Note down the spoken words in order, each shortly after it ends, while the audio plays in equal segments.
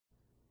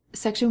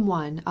Section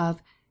 1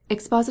 of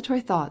Expository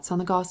Thoughts on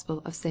the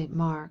Gospel of St.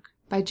 Mark,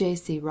 by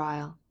J.C.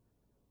 Ryle.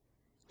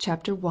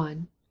 Chapter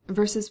 1,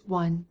 verses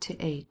 1 to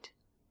 8.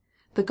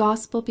 The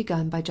Gospel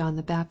begun by John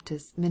the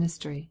Baptist's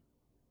ministry.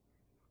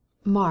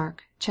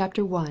 Mark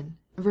chapter 1,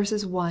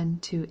 verses 1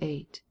 to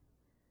 8.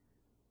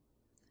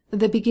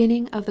 The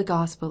beginning of the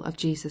Gospel of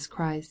Jesus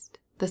Christ,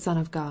 the Son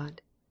of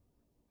God.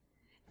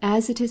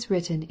 As it is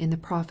written in the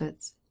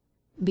prophets,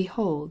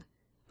 Behold,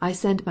 I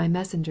send my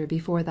messenger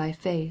before thy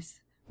face,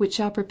 which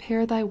shall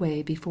prepare thy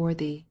way before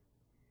thee.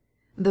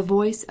 The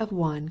voice of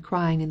one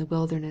crying in the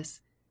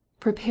wilderness,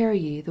 Prepare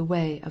ye the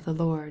way of the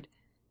Lord,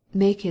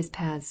 make his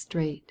paths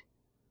straight.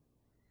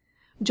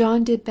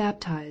 John did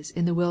baptize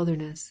in the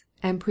wilderness,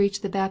 and preach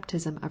the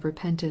baptism of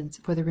repentance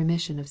for the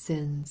remission of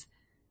sins.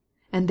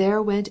 And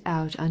there went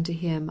out unto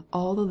him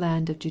all the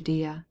land of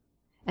Judea,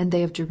 and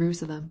they of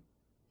Jerusalem,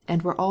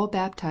 and were all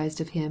baptized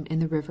of him in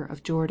the river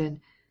of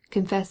Jordan,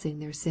 confessing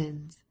their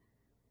sins.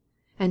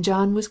 And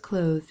John was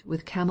clothed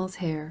with camel's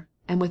hair,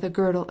 and with a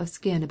girdle of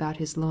skin about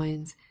his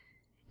loins,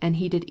 and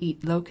he did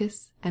eat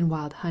locusts and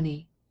wild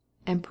honey,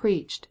 and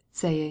preached,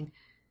 saying,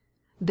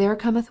 There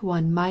cometh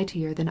one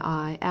mightier than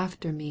I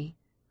after me,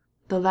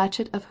 the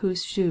latchet of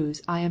whose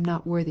shoes I am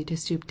not worthy to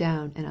stoop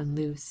down and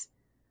unloose.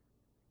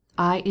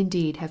 I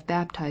indeed have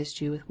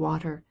baptized you with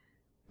water,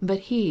 but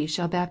he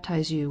shall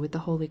baptize you with the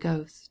Holy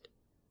Ghost.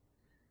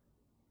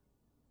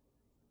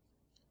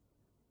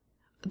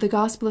 The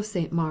Gospel of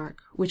St. Mark,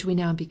 which we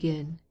now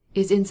begin,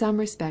 is in some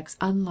respects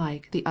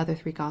unlike the other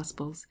three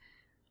Gospels.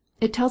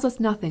 It tells us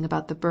nothing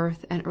about the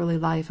birth and early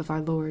life of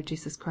our Lord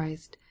Jesus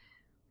Christ.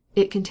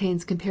 It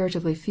contains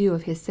comparatively few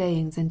of his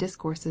sayings and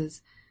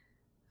discourses.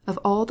 Of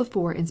all the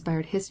four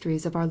inspired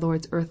histories of our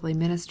Lord's earthly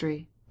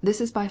ministry,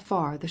 this is by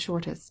far the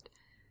shortest.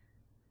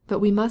 But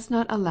we must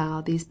not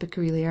allow these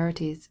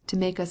peculiarities to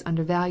make us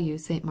undervalue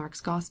St.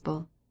 Mark's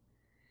Gospel.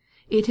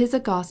 It is a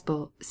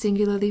Gospel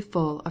singularly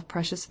full of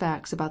precious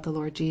facts about the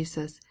Lord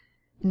Jesus,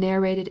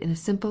 narrated in a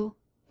simple,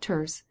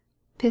 terse,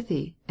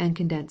 pithy, and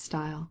condensed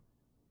style.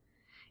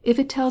 If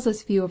it tells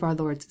us few of our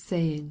Lord's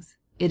sayings,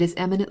 it is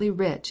eminently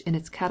rich in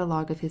its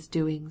catalogue of his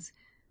doings.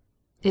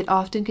 It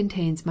often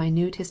contains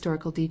minute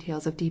historical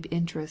details of deep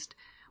interest,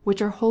 which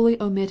are wholly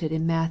omitted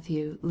in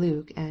Matthew,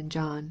 Luke, and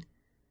John.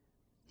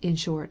 In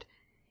short,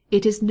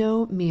 it is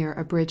no mere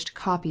abridged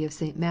copy of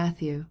St.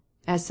 Matthew,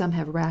 as some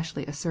have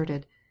rashly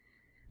asserted,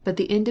 but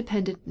the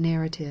independent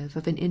narrative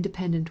of an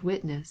independent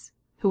witness,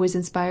 who was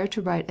inspired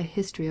to write a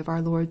history of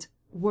our Lord's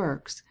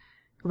works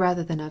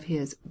rather than of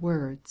his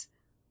words.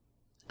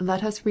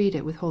 Let us read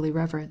it with holy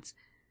reverence.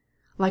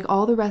 Like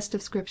all the rest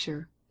of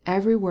Scripture,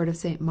 every word of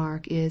St.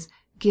 Mark is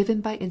given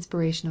by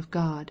inspiration of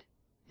God,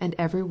 and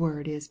every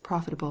word is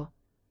profitable.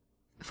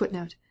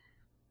 Footnote: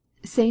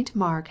 St.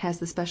 Mark has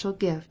the special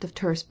gift of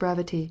terse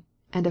brevity,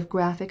 and of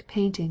graphic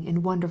painting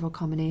in wonderful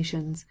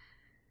combinations.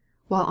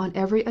 While on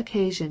every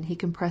occasion he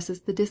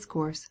compresses the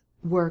discourse,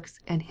 works,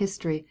 and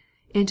history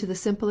into the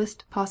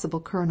simplest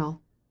possible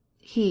kernel,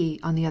 he,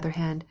 on the other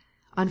hand,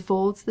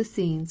 unfolds the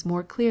scenes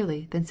more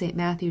clearly than St.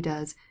 Matthew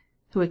does,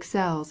 who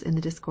excels in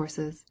the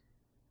discourses.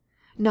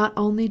 Not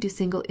only do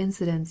single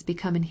incidents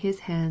become in his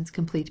hands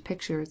complete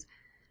pictures,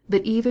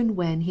 but even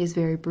when he is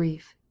very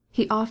brief,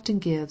 he often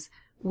gives,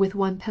 with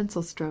one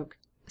pencil stroke,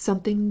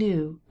 something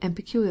new and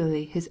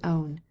peculiarly his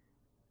own.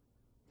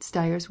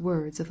 Steyer's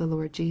words of the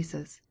Lord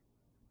Jesus.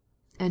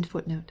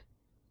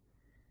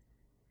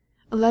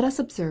 Let us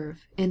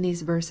observe, in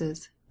these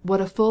verses,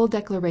 what a full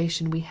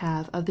declaration we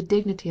have of the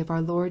dignity of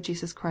our Lord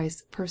Jesus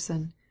Christ's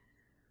person.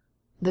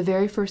 The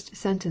very first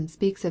sentence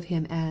speaks of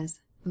him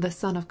as the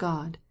Son of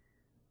God.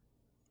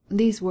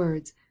 These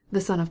words,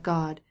 the Son of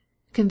God,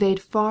 conveyed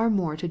far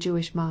more to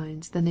Jewish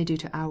minds than they do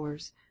to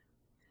ours.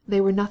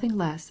 They were nothing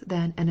less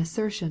than an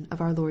assertion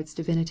of our Lord's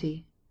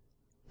divinity.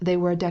 They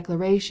were a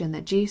declaration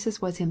that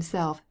Jesus was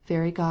himself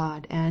very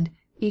God and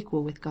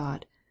equal with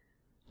God.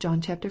 John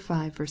chapter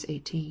 5, verse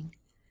 18.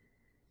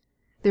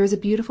 There is a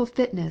beautiful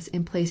fitness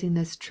in placing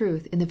this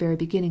truth in the very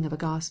beginning of a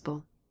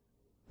gospel.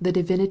 The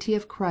divinity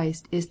of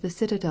Christ is the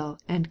citadel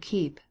and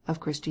keep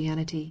of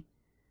Christianity.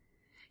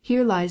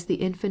 Here lies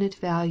the infinite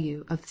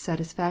value of the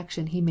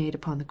satisfaction he made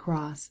upon the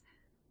cross.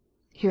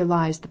 Here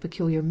lies the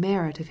peculiar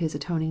merit of his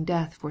atoning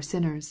death for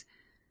sinners.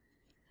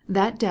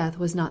 That death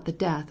was not the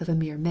death of a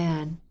mere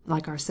man,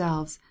 like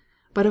ourselves,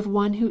 but of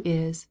one who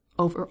is,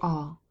 over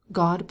all,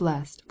 God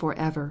blessed for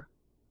ever.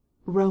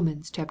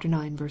 Romans chapter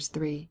 9, verse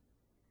 3.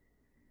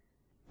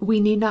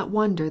 We need not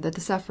wonder that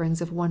the sufferings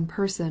of one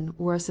person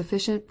were a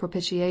sufficient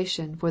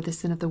propitiation for the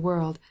sin of the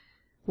world,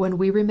 when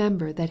we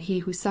remember that he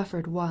who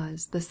suffered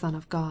was the Son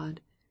of God.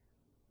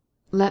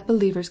 Let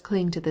believers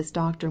cling to this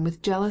doctrine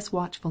with jealous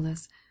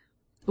watchfulness.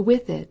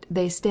 With it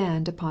they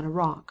stand upon a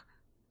rock.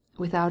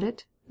 Without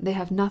it they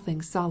have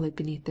nothing solid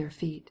beneath their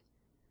feet.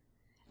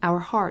 Our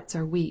hearts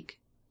are weak.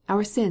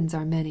 Our sins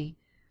are many.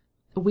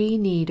 We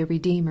need a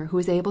Redeemer who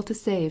is able to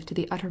save to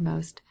the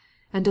uttermost,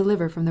 and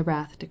deliver from the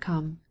wrath to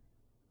come.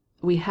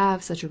 We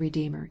have such a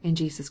Redeemer in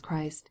Jesus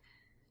Christ.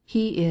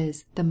 He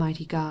is the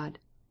mighty God.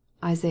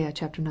 Isaiah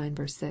chapter 9,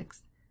 verse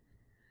 6.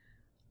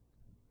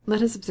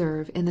 Let us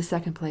observe, in the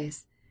second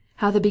place,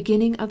 how the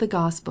beginning of the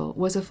Gospel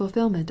was a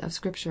fulfilment of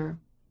Scripture.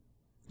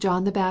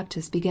 John the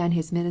Baptist began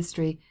his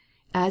ministry,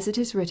 as it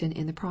is written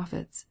in the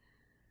prophets.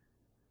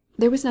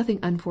 There was nothing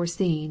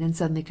unforeseen and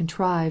suddenly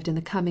contrived in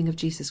the coming of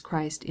Jesus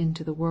Christ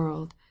into the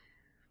world.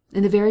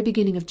 In the very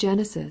beginning of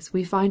Genesis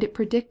we find it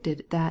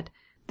predicted that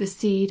the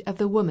seed of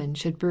the woman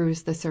should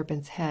bruise the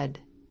serpent's head.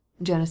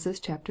 (Genesis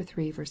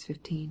iii.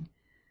 15.)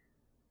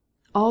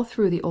 All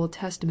through the Old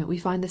Testament we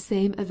find the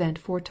same event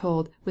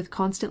foretold with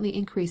constantly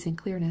increasing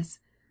clearness.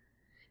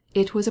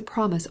 It was a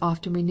promise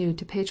often renewed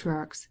to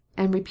patriarchs,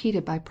 and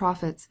repeated by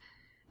prophets,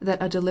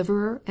 that a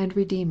deliverer and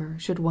redeemer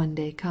should one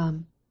day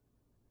come.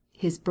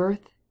 His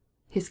birth,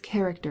 his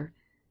character,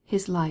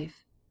 his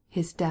life,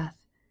 his death,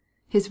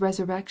 his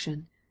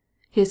resurrection,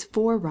 his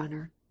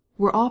forerunner,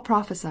 were all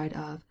prophesied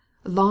of,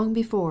 long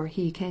before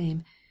he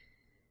came.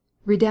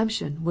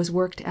 Redemption was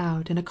worked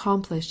out and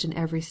accomplished in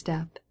every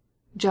step,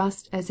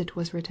 just as it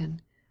was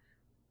written.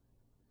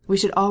 We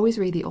should always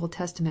read the Old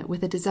Testament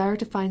with a desire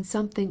to find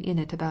something in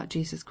it about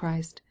Jesus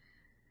Christ.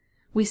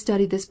 We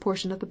study this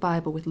portion of the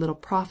Bible with little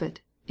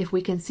profit, if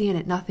we can see in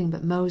it nothing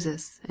but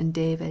Moses, and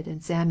David,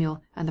 and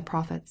Samuel, and the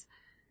prophets.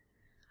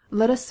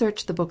 Let us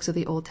search the books of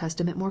the Old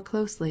Testament more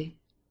closely.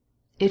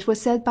 It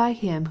was said by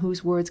him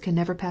whose words can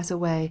never pass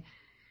away,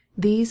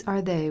 "These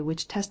are they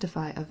which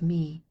testify of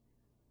me."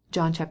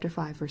 (John v.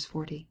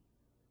 40.)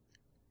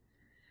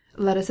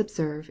 Let us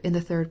observe, in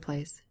the third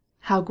place,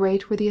 how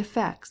great were the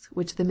effects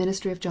which the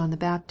ministry of John the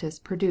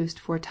Baptist produced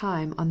for a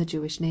time on the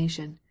Jewish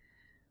nation.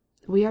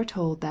 We are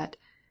told that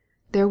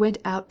 "there went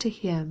out to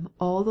him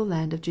all the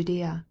land of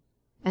Judea,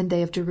 and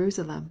they of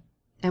Jerusalem,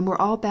 and were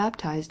all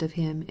baptized of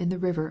him in the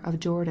river of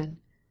Jordan."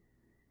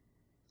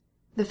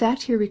 The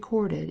fact here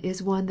recorded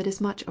is one that is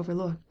much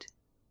overlooked.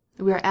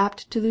 We are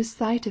apt to lose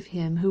sight of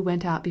him who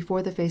went out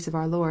before the face of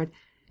our Lord,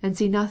 and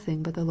see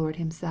nothing but the Lord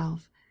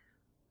himself.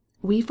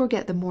 We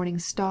forget the morning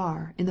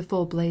star in the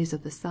full blaze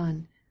of the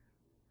sun.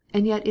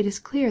 And yet it is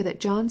clear that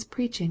John's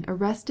preaching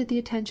arrested the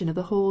attention of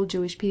the whole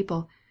Jewish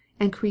people,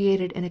 and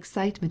created an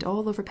excitement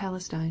all over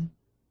Palestine.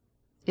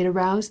 It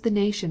aroused the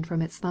nation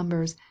from its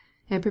slumbers,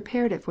 and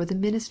prepared it for the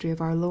ministry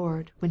of our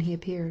Lord when he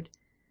appeared.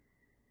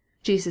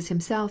 Jesus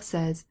himself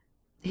says,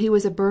 "He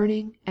was a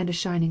burning and a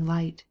shining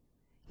light.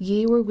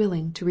 Ye were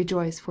willing to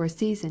rejoice for a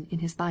season in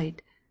his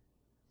light."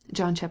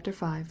 (John v.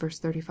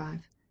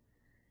 35.)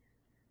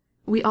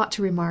 We ought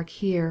to remark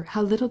here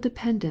how little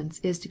dependence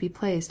is to be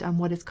placed on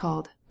what is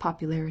called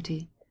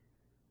popularity.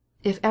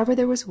 If ever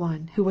there was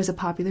one who was a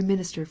popular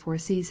minister for a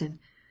season,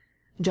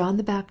 John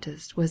the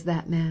Baptist was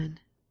that man.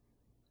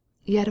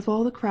 Yet of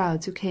all the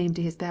crowds who came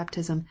to his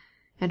baptism,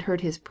 and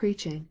heard his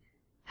preaching,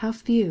 how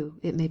few,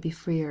 it may be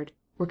feared,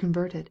 were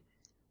converted.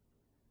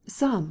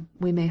 Some,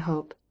 we may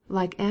hope,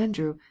 like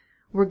Andrew,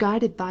 were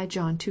guided by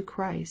John to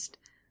Christ,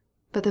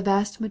 but the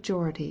vast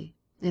majority,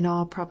 in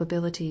all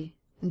probability,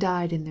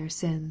 died in their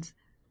sins.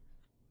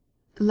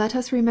 Let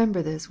us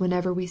remember this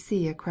whenever we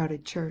see a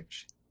crowded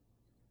church.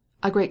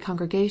 A great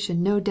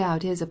congregation no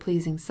doubt is a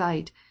pleasing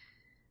sight,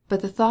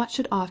 but the thought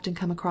should often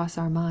come across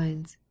our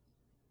minds,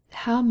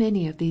 how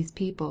many of these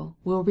people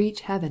will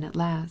reach heaven at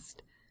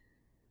last?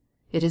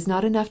 It is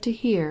not enough to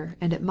hear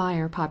and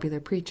admire popular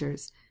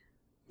preachers.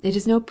 It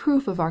is no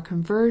proof of our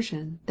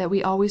conversion that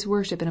we always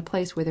worship in a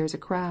place where there is a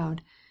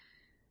crowd.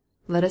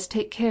 Let us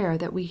take care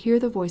that we hear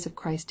the voice of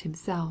Christ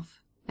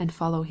himself, and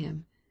follow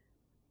him.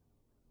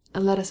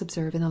 Let us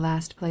observe, in the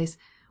last place,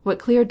 what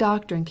clear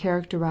doctrine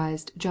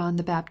characterized John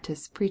the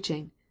Baptist's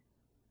preaching.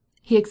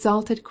 He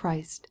exalted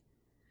Christ.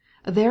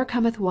 "There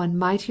cometh one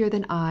mightier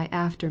than I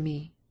after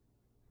me."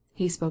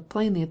 He spoke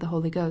plainly of the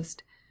Holy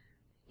Ghost.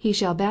 "He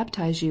shall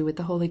baptize you with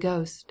the Holy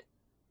Ghost."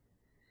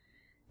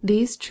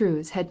 These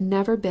truths had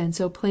never been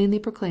so plainly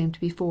proclaimed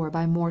before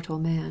by mortal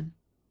man.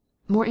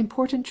 More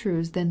important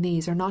truths than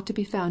these are not to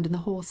be found in the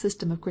whole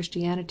system of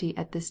Christianity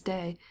at this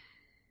day.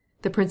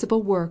 The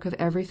principal work of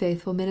every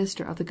faithful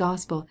minister of the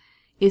gospel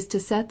is to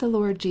set the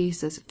Lord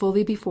Jesus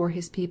fully before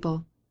his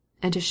people,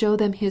 and to show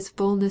them his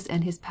fullness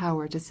and his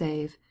power to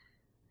save.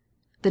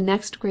 The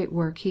next great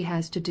work he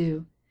has to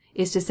do,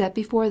 is to set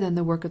before them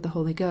the work of the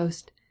Holy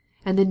Ghost,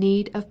 and the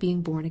need of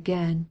being born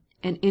again,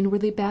 and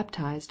inwardly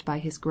baptized by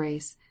his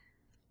grace.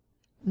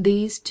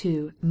 These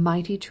two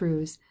mighty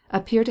truths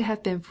appear to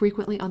have been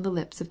frequently on the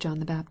lips of John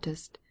the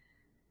Baptist.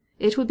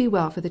 It would be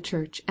well for the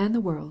church and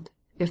the world,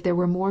 if there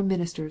were more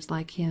ministers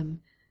like him.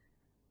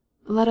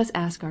 Let us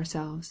ask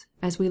ourselves,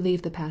 as we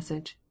leave the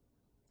passage,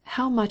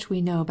 how much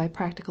we know by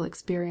practical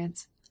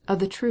experience of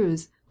the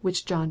truths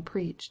which John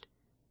preached.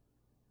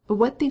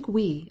 What think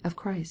we of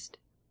Christ?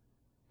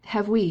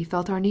 Have we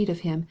felt our need of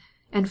him,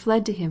 and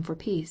fled to him for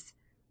peace?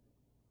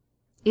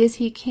 Is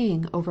he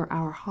king over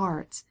our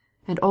hearts,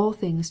 and all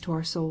things to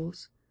our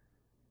souls?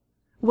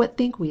 What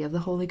think we of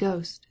the Holy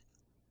Ghost?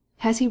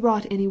 Has he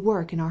wrought any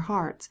work in our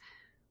hearts?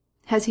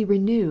 Has he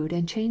renewed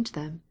and changed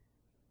them?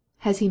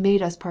 Has he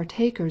made us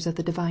partakers of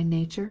the divine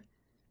nature?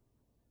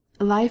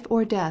 Life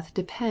or death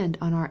depend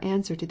on our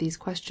answer to these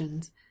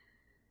questions.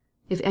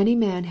 If any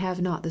man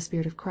have not the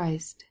Spirit of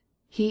Christ,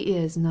 he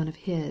is none of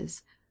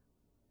his.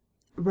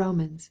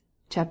 Romans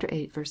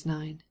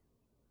 8:9.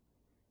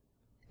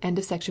 End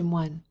of section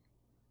 1.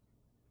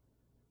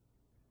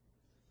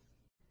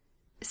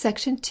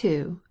 Section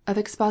 2 of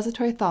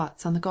Expository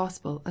Thoughts on the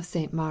Gospel of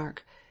St.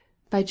 Mark,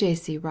 by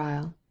J.C.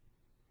 Ryle.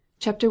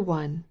 Chapter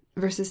 1,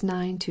 verses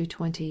 9 to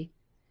 20.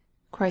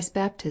 Christ's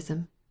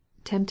baptism,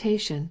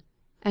 temptation,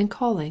 and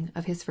calling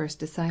of his first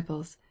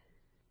disciples.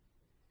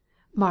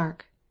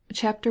 Mark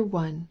chapter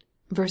 1,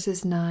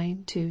 verses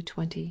 9 to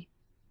 20.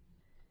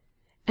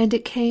 And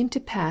it came to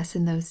pass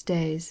in those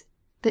days,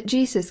 that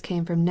Jesus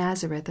came from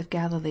Nazareth of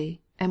Galilee,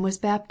 and was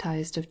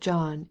baptized of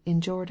John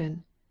in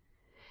Jordan.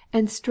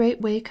 And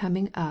straightway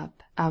coming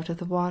up out of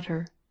the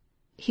water,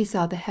 he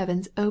saw the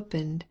heavens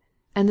opened,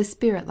 and the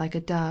Spirit like a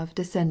dove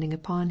descending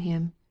upon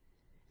him.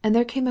 And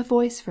there came a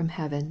voice from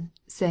heaven,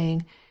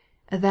 saying,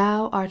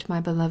 Thou art my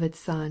beloved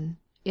Son,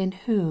 in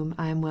whom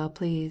I am well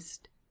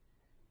pleased.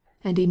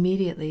 And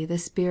immediately the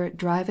Spirit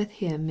driveth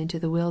him into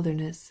the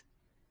wilderness.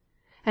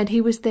 And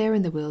he was there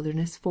in the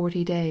wilderness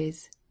 40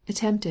 days,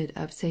 tempted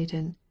of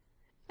Satan,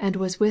 and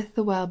was with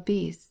the wild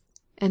beasts,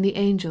 and the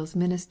angels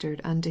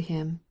ministered unto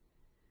him.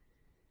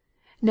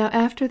 Now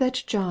after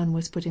that John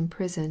was put in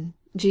prison,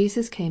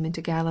 Jesus came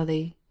into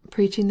Galilee,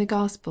 preaching the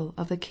gospel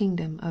of the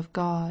kingdom of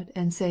God,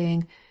 and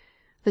saying,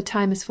 The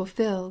time is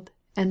fulfilled,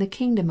 and the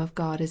kingdom of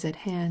God is at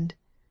hand.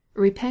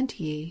 Repent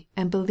ye,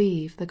 and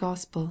believe the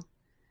gospel.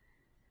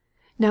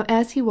 Now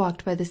as he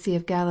walked by the sea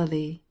of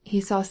Galilee,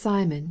 he saw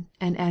Simon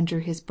and Andrew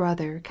his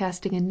brother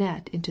casting a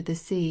net into the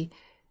sea,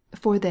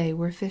 for they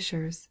were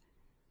fishers.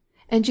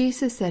 And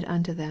Jesus said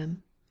unto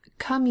them,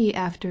 Come ye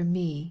after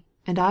me,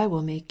 and I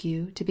will make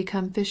you to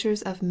become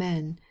fishers of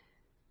men.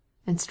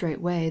 And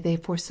straightway they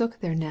forsook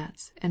their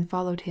nets, and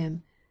followed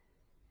him.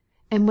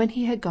 And when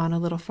he had gone a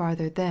little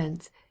farther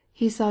thence,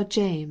 he saw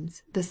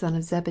James the son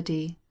of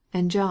Zebedee,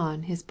 and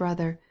John his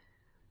brother,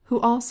 who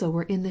also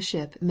were in the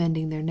ship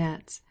mending their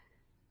nets.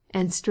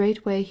 And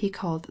straightway he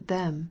called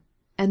them,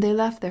 and they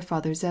left their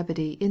father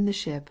Zebedee in the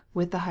ship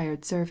with the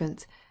hired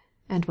servants,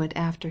 and went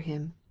after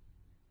him.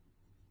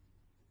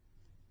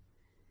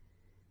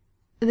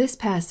 This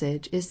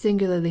passage is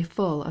singularly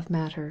full of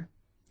matter.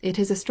 It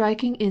is a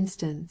striking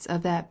instance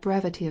of that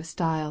brevity of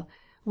style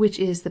which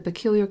is the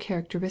peculiar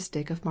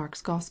characteristic of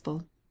Mark's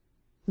Gospel.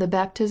 The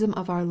baptism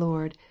of our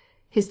Lord,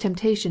 his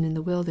temptation in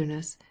the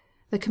wilderness,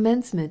 the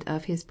commencement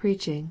of his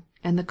preaching,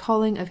 and the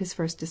calling of his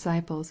first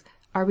disciples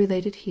are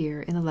related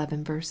here in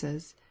 11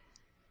 verses.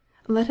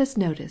 Let us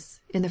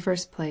notice, in the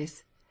first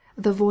place,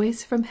 the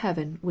voice from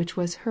heaven which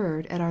was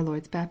heard at our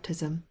Lord's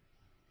baptism.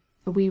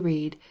 We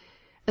read,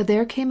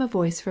 There came a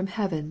voice from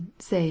heaven,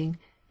 saying,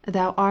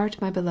 Thou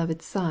art my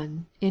beloved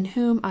Son, in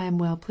whom I am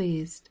well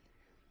pleased.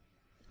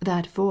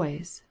 That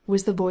voice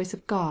was the voice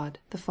of God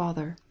the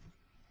Father.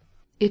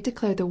 It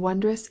declared the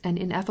wondrous and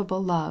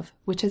ineffable love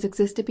which has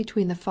existed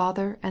between the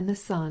Father and the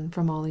Son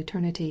from all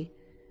eternity.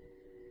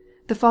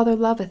 The Father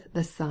loveth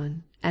the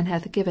Son, and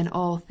hath given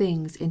all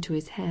things into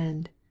his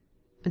hand.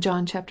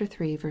 John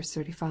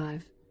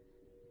 3:35.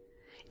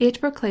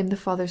 It proclaimed the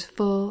Father's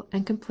full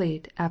and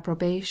complete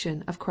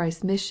approbation of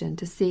Christ's mission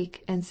to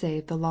seek and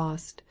save the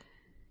lost.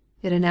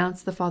 It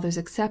announced the Father's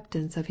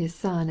acceptance of his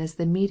Son as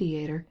the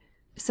mediator,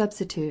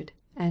 substitute,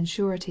 and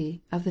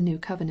surety of the new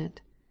covenant.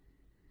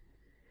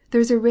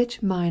 There is a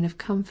rich mine of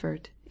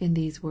comfort in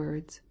these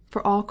words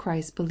for all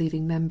Christ's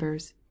believing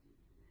members.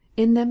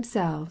 In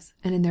themselves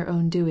and in their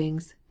own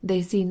doings,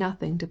 they see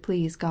nothing to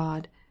please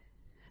God.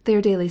 They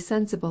are daily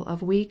sensible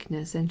of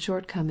weakness and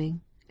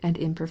shortcoming, and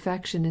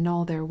imperfection in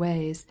all their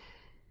ways.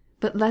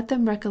 But let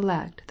them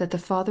recollect that the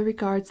Father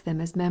regards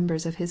them as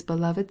members of his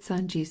beloved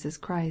Son Jesus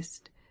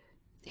Christ.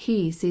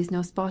 He sees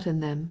no spot in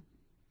them.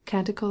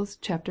 Canticles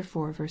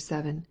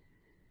 4:7.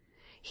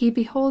 He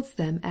beholds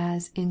them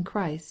as in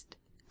Christ,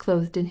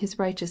 clothed in his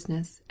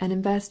righteousness, and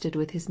invested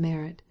with his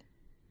merit.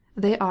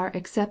 They are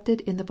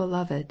accepted in the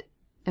Beloved,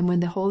 and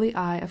when the holy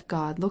eye of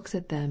God looks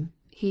at them,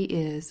 he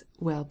is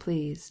well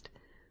pleased.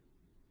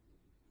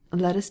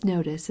 Let us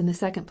notice, in the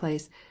second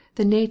place,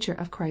 the nature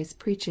of Christ's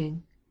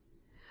preaching.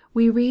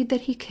 We read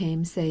that he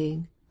came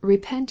saying,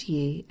 Repent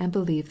ye, and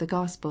believe the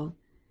gospel.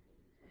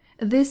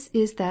 This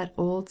is that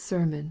old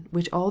sermon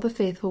which all the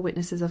faithful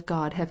witnesses of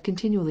God have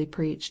continually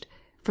preached,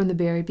 from the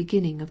very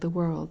beginning of the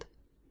world.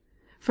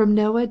 From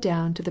Noah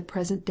down to the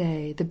present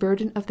day the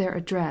burden of their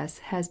address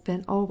has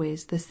been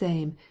always the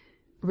same,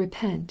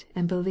 Repent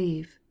and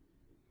believe.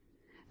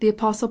 The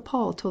Apostle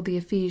Paul told the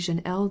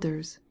Ephesian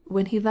elders,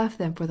 when he left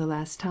them for the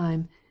last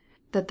time,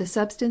 that the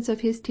substance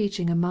of his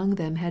teaching among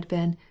them had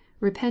been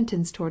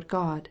repentance toward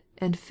God,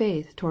 and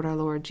faith toward our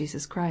Lord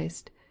Jesus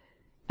Christ.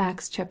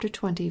 Acts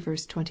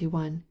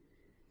 20:21.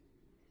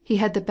 He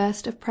had the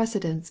best of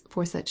precedents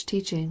for such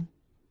teaching.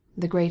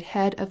 The great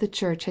Head of the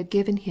Church had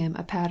given him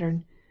a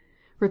pattern.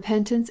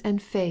 Repentance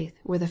and faith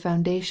were the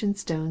foundation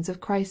stones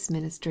of Christ's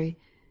ministry.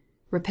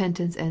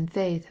 Repentance and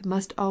faith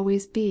must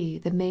always be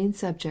the main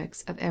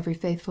subjects of every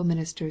faithful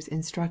minister's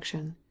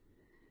instruction.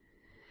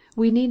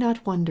 We need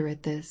not wonder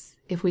at this,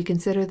 if we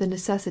consider the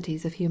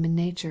necessities of human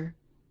nature.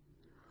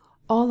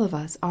 All of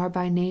us are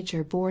by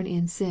nature born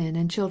in sin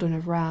and children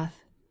of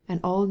wrath. and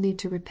all need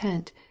to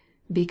repent,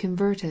 be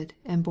converted,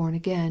 and born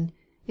again,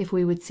 if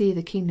we would see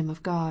the kingdom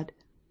of God.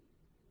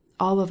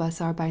 All of us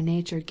are by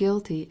nature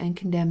guilty and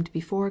condemned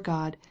before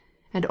God,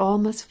 and all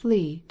must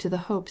flee to the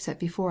hope set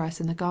before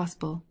us in the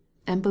Gospel,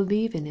 and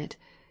believe in it,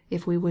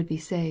 if we would be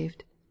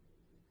saved.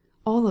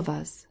 All of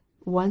us,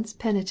 once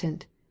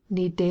penitent,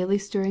 need daily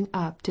stirring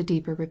up to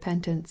deeper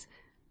repentance.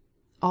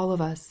 All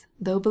of us,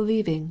 though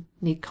believing,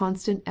 need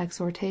constant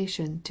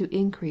exhortation to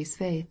increase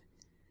faith.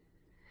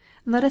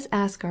 Let us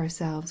ask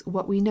ourselves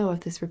what we know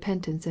of this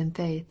repentance and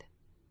faith.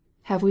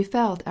 Have we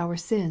felt our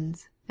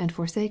sins, and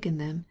forsaken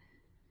them?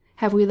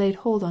 Have we laid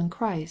hold on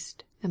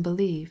Christ, and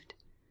believed?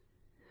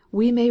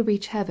 We may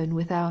reach heaven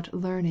without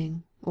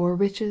learning, or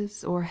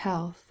riches, or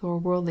health, or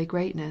worldly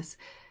greatness,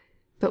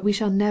 but we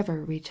shall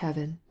never reach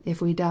heaven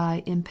if we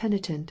die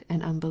impenitent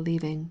and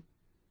unbelieving.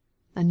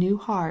 A new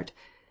heart,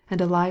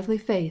 and a lively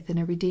faith in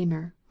a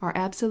Redeemer, are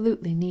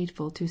absolutely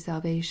needful to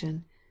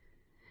salvation.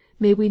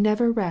 May we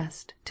never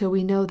rest till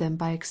we know them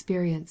by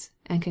experience,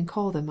 and can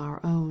call them our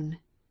own.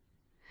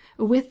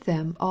 With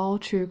them all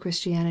true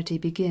Christianity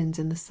begins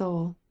in the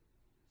soul.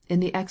 In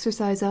the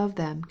exercise of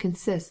them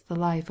consists the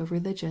life of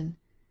religion.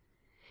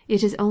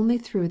 It is only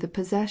through the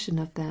possession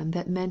of them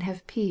that men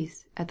have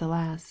peace at the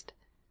last.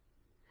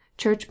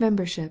 Church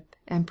membership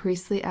and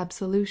priestly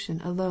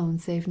absolution alone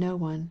save no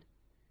one.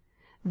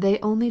 They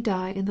only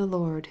die in the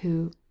Lord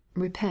who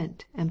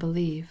repent and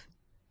believe.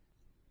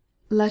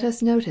 Let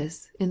us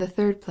notice, in the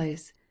third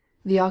place,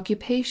 the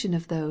occupation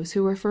of those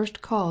who were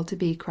first called to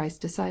be Christ's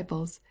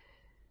disciples.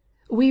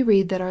 We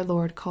read that our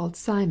Lord called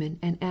Simon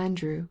and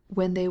Andrew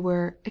when they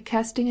were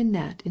casting a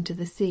net into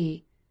the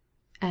sea,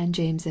 and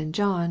James and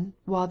John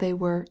while they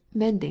were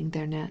mending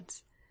their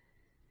nets.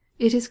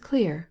 It is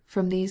clear,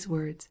 from these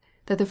words,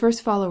 that the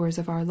first followers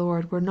of our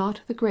Lord were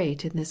not the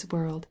great in this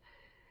world.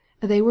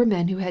 They were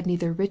men who had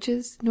neither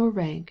riches, nor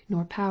rank,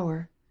 nor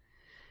power.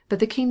 But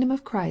the kingdom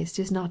of Christ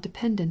is not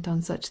dependent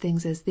on such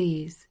things as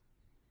these.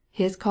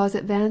 His cause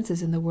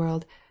advances in the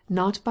world,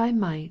 not by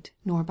might,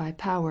 nor by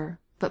power,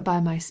 but by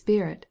my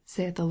Spirit,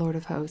 saith the Lord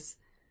of hosts.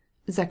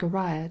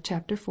 Zechariah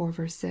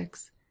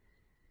 4:6.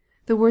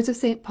 The words of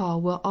St.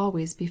 Paul will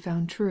always be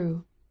found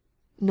true.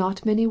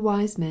 Not many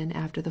wise men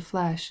after the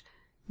flesh,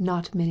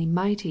 not many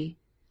mighty,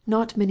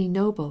 not many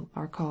noble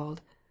are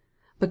called.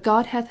 But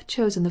God hath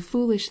chosen the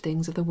foolish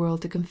things of the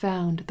world to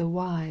confound the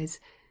wise,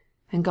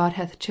 and God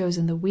hath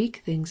chosen the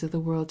weak things of the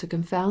world to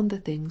confound the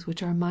things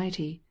which are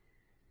mighty.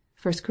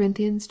 1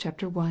 Corinthians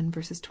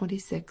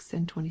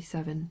 1:26,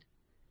 27.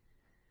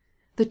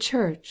 The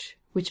church,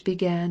 which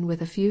began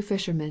with a few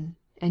fishermen,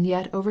 and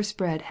yet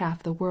overspread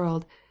half the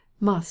world,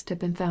 must have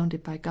been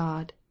founded by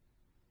God.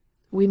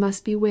 We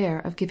must beware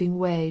of giving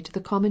way to the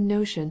common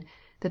notion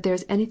that there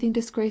is anything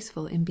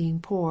disgraceful in being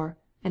poor,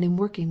 and in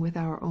working with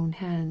our own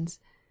hands.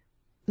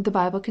 The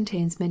Bible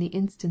contains many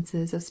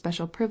instances of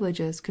special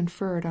privileges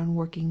conferred on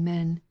working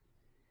men.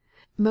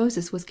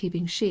 Moses was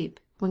keeping sheep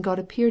when God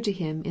appeared to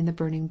him in the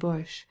burning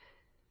bush.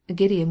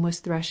 Gideon was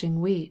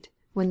threshing wheat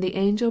when the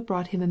angel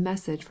brought him a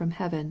message from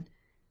heaven.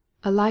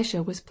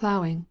 Elisha was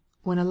plowing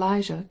when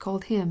Elijah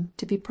called him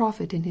to be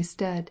prophet in his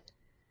stead.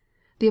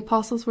 The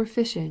apostles were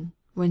fishing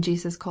when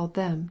Jesus called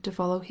them to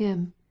follow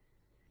him.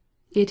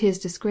 It is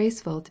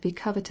disgraceful to be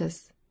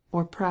covetous,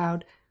 or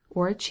proud,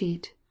 or a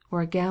cheat,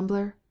 or a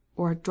gambler,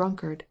 or a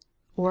drunkard,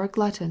 or a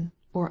glutton,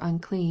 or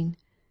unclean.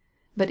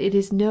 But it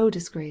is no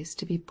disgrace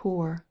to be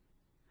poor.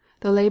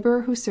 The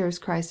laborer who serves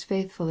Christ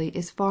faithfully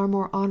is far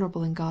more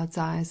honorable in God's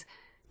eyes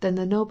than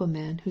the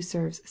nobleman who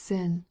serves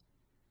sin.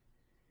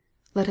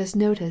 Let us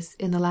notice,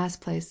 in the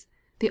last place,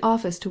 the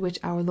office to which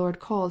our Lord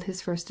called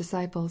His first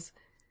disciples.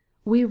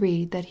 We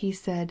read that He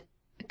said,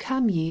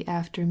 "Come ye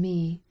after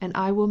me, and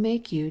I will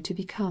make you to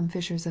become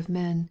fishers of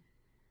men."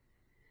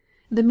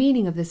 The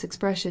meaning of this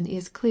expression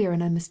is clear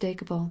and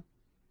unmistakable.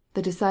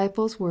 The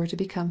disciples were to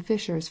become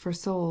fishers for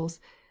souls.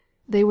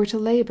 They were to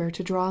labor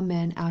to draw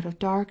men out of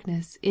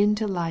darkness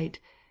into light,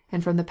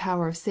 and from the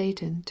power of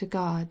Satan to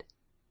God.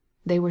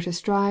 They were to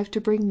strive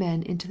to bring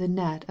men into the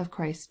net of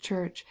Christ's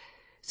church,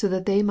 so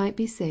that they might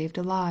be saved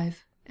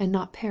alive, and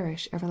not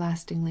perish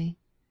everlastingly.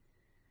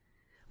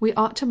 We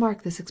ought to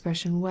mark this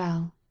expression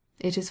well.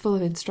 It is full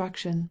of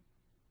instruction.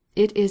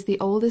 It is the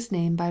oldest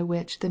name by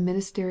which the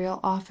ministerial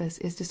office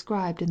is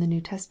described in the New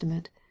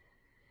Testament.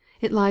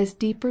 It lies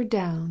deeper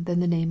down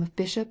than the name of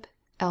bishop,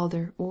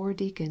 elder, or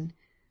deacon.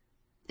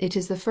 It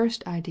is the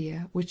first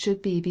idea which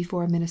should be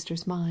before a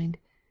minister's mind.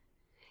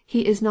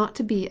 He is not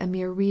to be a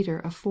mere reader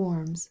of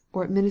forms,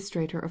 or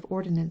administrator of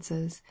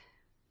ordinances.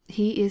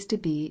 He is to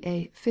be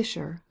a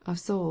fisher of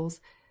souls.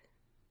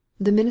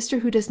 The minister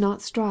who does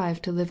not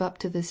strive to live up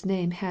to this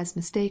name has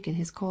mistaken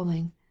his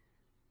calling.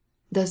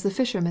 Does the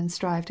fisherman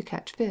strive to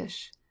catch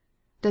fish?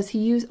 Does he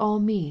use all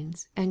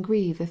means, and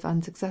grieve if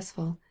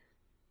unsuccessful?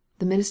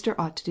 The minister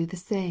ought to do the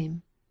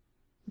same.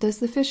 Does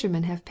the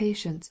fisherman have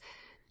patience?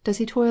 Does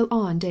he toil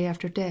on day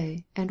after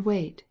day, and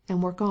wait,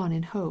 and work on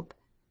in hope?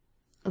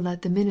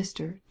 Let the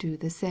minister do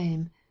the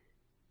same.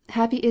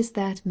 Happy is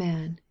that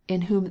man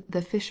in whom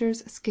the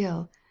fisher's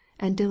skill,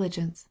 and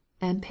diligence,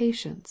 and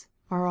patience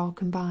are all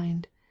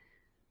combined.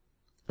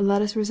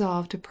 Let us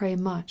resolve to pray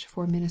much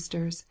for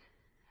ministers.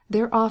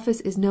 Their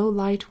office is no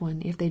light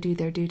one if they do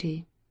their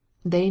duty.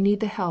 They need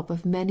the help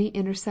of many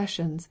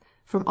intercessions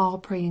from all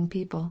praying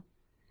people.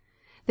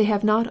 They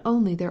have not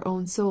only their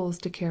own souls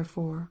to care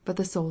for, but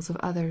the souls of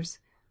others.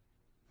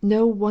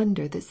 No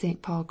wonder that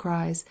St. Paul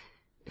cries,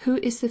 "Who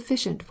is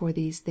sufficient for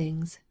these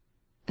things?"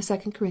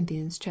 (2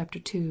 Corinthians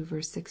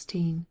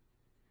 2:16).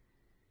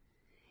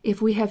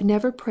 If we have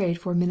never prayed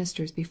for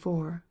ministers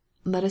before,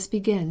 let us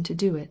begin to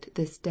do it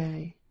this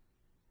day.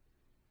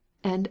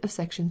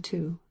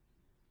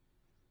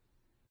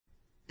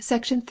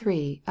 Section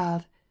 3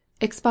 of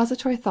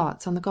Expository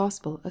Thoughts on the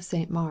Gospel of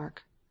St.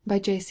 Mark, by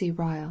J.C.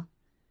 Ryle.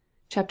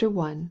 Chapter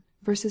 1,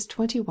 verses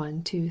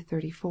 21 to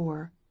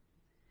 34.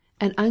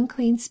 An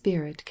unclean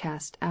spirit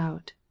cast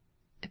out.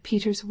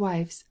 Peter's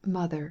wife's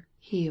mother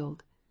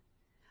healed.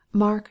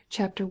 Mark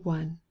chapter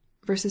 1,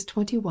 verses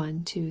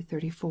 21 to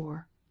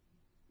 34.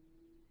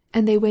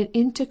 And they went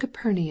into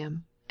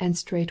Capernaum, and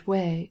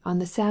straightway on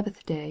the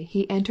Sabbath day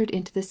he entered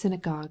into the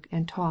synagogue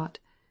and taught.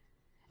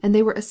 And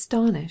they were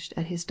astonished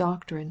at his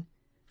doctrine: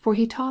 for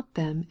he taught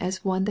them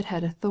as one that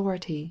had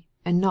authority,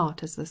 and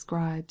not as the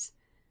scribes.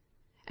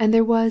 And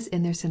there was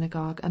in their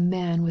synagogue a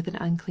man with an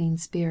unclean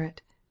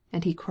spirit: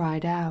 and he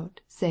cried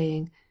out,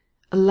 saying,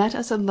 Let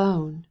us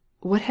alone: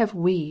 what have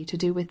we to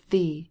do with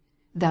thee,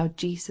 thou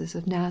Jesus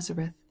of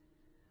Nazareth?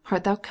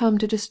 Art thou come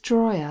to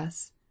destroy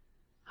us?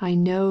 I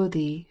know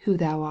thee who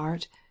thou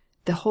art,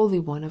 the Holy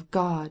One of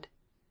God.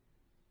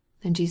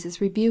 And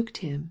Jesus rebuked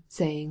him,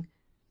 saying,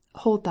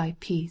 Hold thy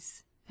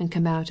peace, and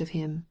come out of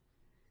him.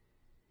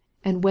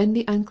 And when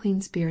the unclean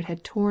spirit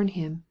had torn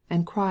him,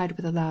 and cried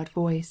with a loud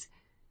voice,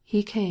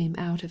 he came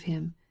out of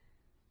him.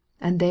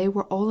 And they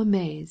were all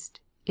amazed,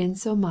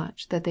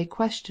 insomuch that they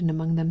questioned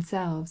among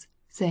themselves,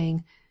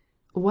 saying,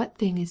 What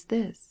thing is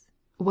this?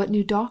 What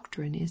new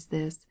doctrine is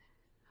this?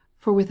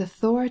 For with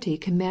authority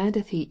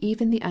commandeth he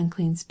even the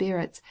unclean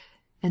spirits,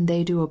 and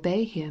they do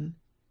obey him.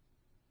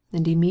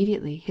 And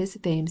immediately his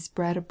fame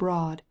spread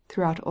abroad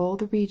throughout all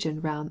the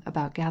region round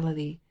about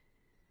Galilee.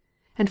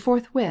 And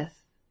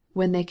forthwith,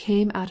 when they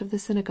came out of the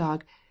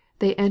synagogue,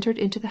 they entered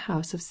into the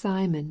house of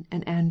Simon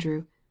and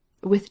Andrew,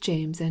 with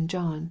James and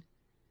John.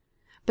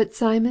 But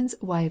Simon's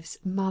wife's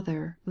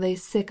mother lay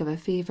sick of a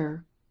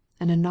fever,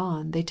 and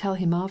anon they tell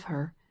him of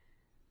her.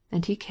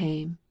 And he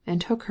came,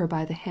 and took her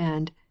by the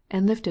hand,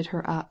 and lifted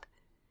her up,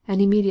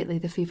 and immediately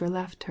the fever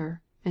left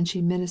her, and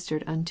she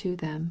ministered unto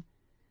them.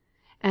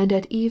 And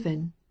at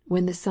even,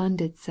 when the sun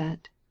did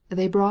set,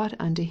 they brought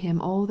unto him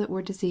all that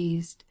were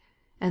diseased,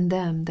 and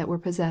them that were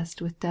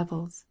possessed with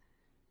devils.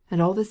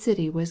 And all the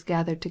city was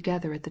gathered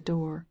together at the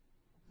door.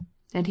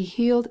 And he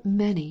healed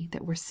many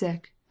that were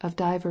sick of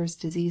divers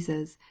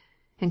diseases,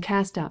 and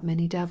cast out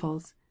many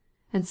devils,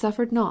 and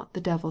suffered not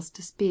the devils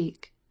to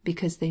speak,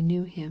 because they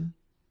knew him.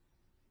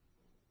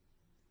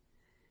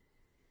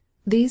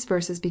 These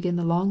verses begin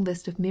the long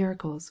list of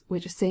miracles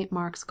which St.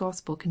 Mark's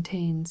Gospel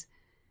contains.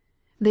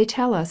 They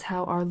tell us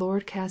how our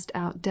Lord cast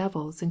out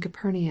devils in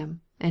Capernaum,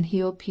 and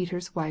healed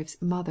Peter's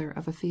wife's mother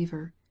of a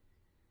fever.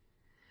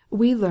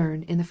 We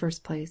learn, in the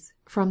first place,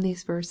 from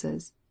these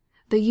verses,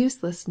 the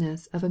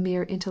uselessness of a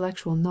mere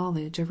intellectual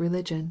knowledge of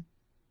religion.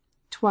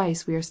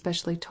 Twice we are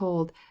specially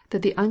told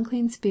that the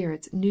unclean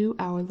spirits knew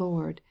our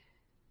Lord.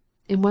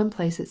 In one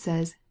place it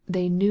says,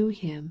 they knew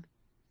him.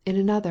 In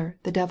another,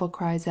 the devil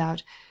cries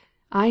out,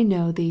 I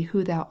know thee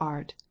who thou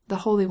art, the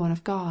Holy One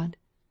of God.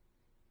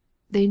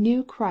 They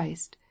knew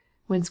Christ,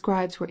 when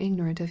scribes were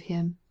ignorant of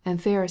him, and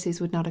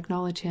Pharisees would not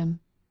acknowledge him,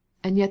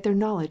 and yet their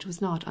knowledge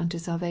was not unto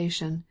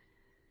salvation.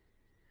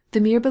 The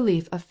mere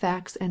belief of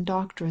facts and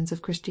doctrines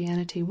of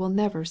Christianity will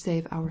never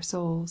save our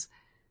souls.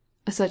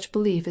 Such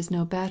belief is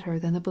no better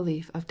than the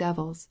belief of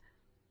devils.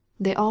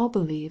 They all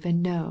believe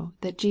and know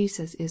that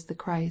Jesus is the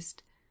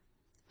Christ.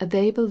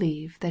 They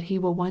believe that he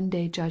will one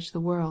day judge the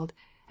world,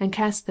 and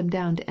cast them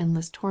down to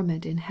endless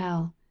torment in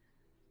hell.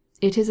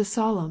 It is a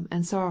solemn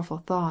and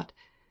sorrowful thought,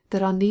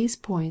 that on these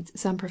points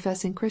some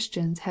professing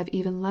Christians have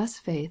even less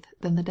faith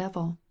than the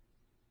devil.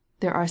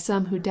 There are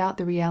some who doubt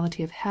the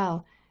reality of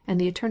hell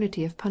and the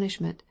eternity of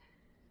punishment.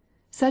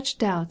 Such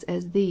doubts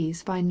as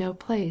these find no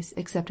place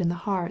except in the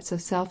hearts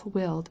of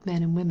self-willed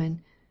men and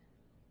women.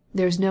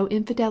 There is no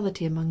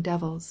infidelity among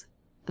devils.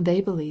 They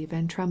believe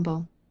and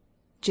tremble.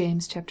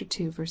 James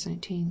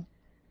 2:19.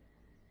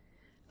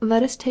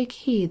 Let us take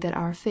heed that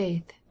our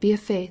faith be a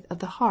faith of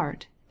the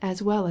heart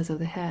as well as of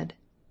the head.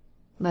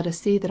 Let us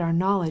see that our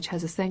knowledge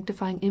has a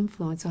sanctifying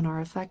influence on our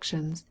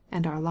affections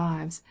and our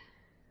lives.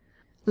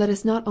 Let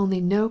us not only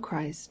know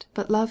Christ,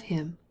 but love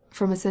him,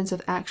 from a sense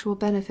of actual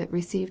benefit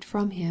received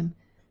from him.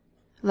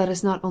 Let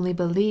us not only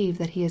believe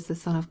that he is the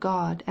Son of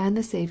God and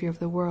the Savior of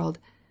the world,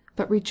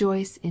 but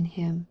rejoice in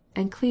him,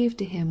 and cleave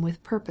to him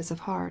with purpose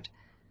of heart.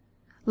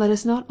 Let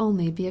us not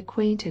only be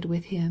acquainted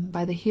with him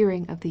by the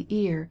hearing of the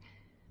ear,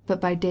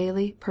 but by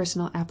daily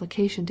personal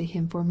application to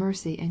him for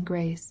mercy and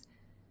grace.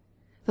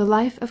 The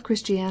life of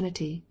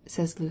Christianity,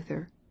 says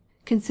Luther,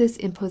 consists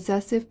in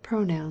possessive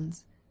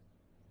pronouns.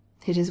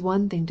 It is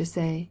one thing to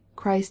say,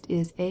 Christ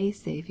is a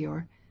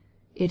Saviour,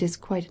 it is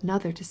quite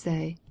another to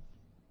say,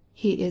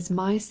 He is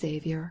my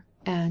Saviour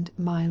and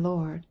my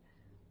Lord.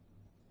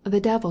 The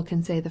devil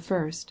can say the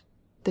first,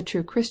 the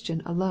true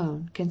Christian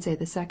alone can say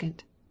the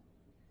second.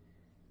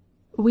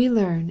 We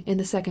learn, in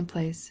the second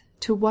place,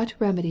 to what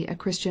remedy a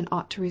Christian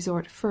ought to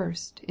resort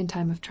first in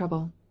time of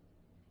trouble.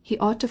 He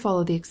ought to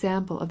follow the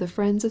example of the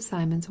friends of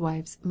Simon's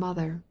wife's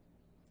mother.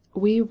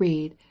 We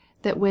read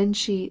that when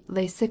she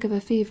 "lay sick of a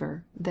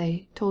fever,"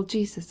 they "told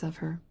Jesus of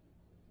her."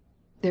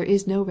 There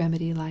is no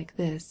remedy like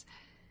this.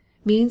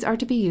 Means are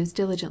to be used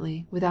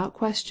diligently, without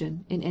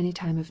question, in any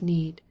time of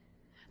need.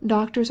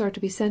 Doctors are to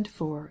be sent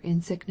for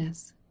in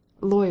sickness.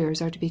 Lawyers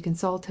are to be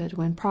consulted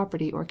when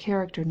property or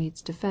character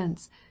needs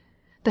defense.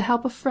 The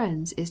help of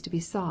friends is to be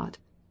sought.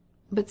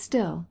 But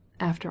still,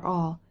 after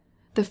all,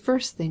 the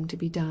first thing to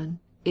be done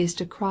is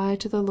to cry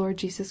to the Lord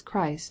Jesus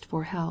Christ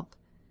for help.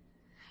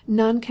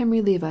 None can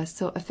relieve us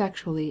so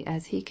effectually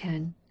as He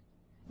can.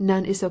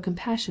 None is so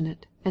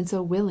compassionate and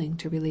so willing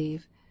to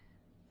relieve.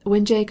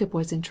 When Jacob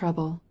was in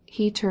trouble,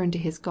 he turned to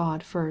his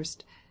God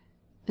first.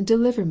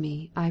 "Deliver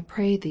me, I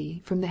pray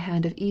thee, from the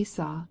hand of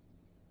Esau."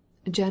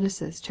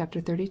 Genesis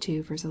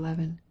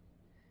 32:11.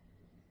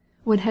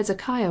 When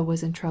Hezekiah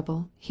was in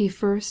trouble, he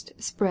first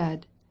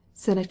spread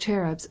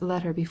Sennacherib's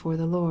letter before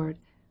the Lord.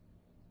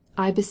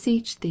 "I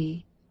beseech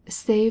thee,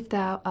 save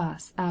thou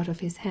us out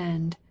of his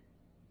hand."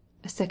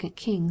 2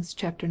 Kings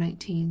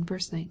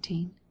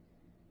 19:19.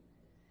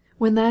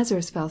 When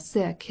Lazarus fell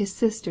sick, his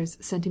sisters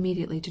sent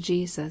immediately to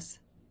Jesus.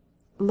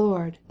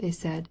 "Lord," they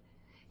said,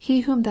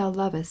 "he whom thou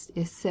lovest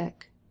is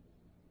sick."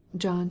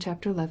 John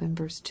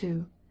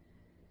 11:2.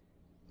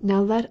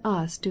 Now let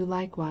us do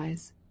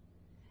likewise.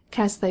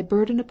 "Cast thy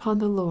burden upon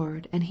the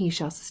Lord, and he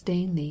shall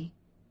sustain thee."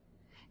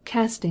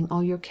 Casting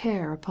all your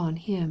care upon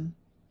Him.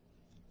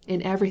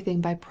 In everything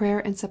by prayer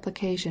and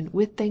supplication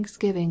with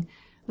thanksgiving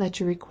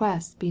let your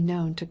requests be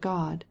known to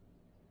God.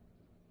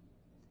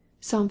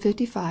 Psalm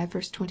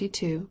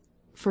 55:22,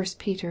 1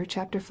 Peter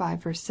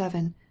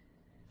 5:7,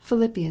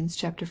 Philippians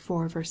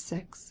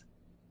 4:6.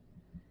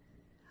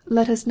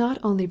 Let us not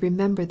only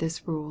remember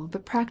this rule,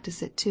 but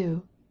practice it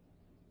too.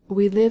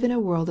 We live in a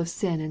world of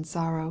sin and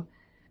sorrow.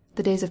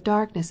 The days of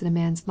darkness in a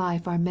man's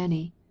life are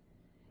many.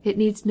 It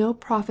needs no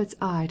prophet's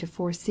eye to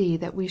foresee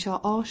that we shall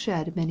all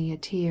shed many a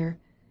tear,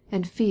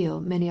 and feel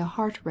many a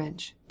heart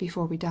wrench,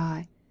 before we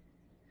die.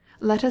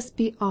 Let us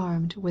be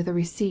armed with a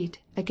receipt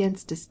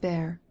against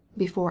despair,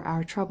 before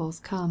our troubles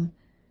come.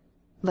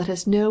 Let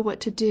us know what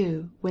to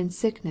do when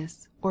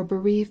sickness, or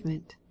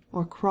bereavement,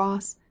 or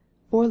cross,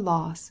 or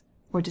loss,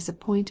 or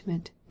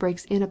disappointment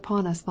breaks in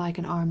upon us like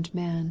an armed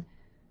man.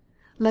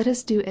 Let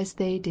us do as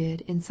they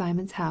did in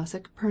Simon's house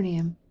at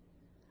Capernaum.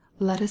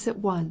 Let us at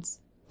once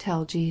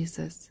tell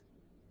Jesus.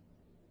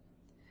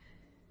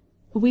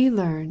 We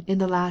learn, in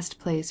the last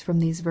place from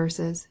these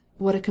verses,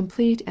 what a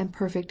complete and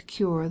perfect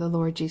cure the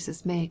Lord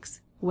Jesus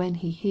makes, when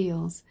He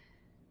heals.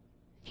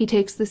 He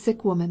takes the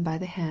sick woman by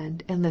the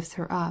hand and lifts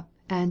her up,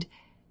 and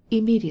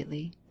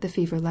 "immediately the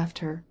fever left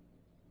her."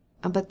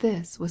 But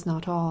this was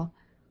not all.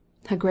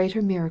 A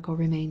greater miracle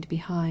remained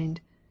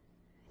behind.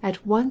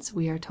 At once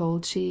we are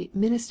told she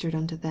 "ministered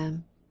unto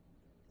them."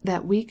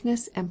 That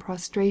weakness and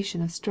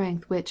prostration of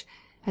strength which,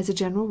 as a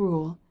general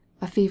rule,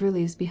 a fever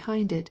leaves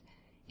behind it,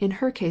 in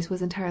her case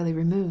was entirely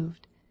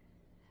removed.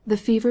 The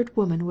fevered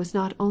woman was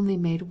not only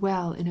made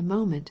well in a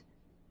moment,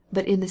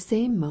 but in the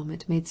same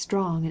moment made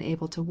strong and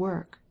able to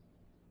work.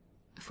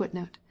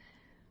 [Footnote: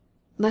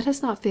 Let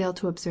us not fail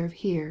to observe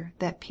here,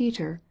 that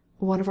Peter,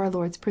 one of our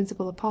Lord's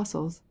principal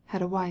apostles,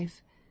 had a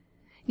wife.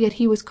 Yet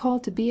he was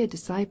called to be a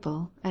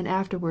disciple, and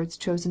afterwards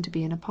chosen to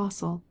be an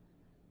apostle.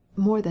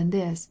 More than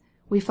this,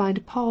 we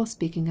find Paul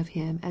speaking of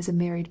him as a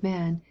married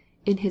man,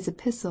 in his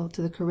epistle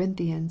to the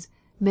Corinthians,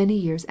 many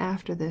years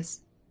after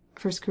this.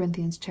 1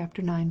 Corinthians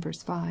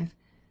 9:5.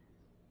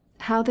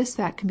 How this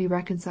fact can be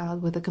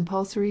reconciled with the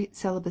compulsory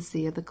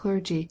celibacy of the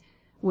clergy,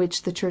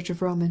 which the Church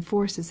of Rome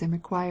enforces and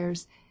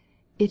requires,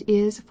 it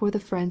is for the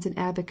friends and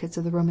advocates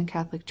of the Roman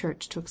Catholic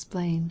Church to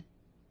explain.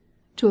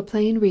 To a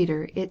plain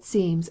reader it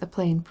seems a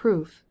plain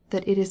proof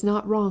that it is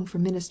not wrong for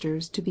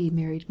ministers to be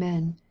married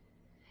men.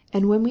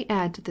 And when we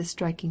add to this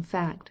striking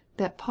fact,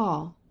 that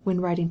Paul, when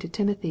writing to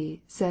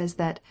Timothy, says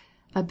that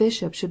 "a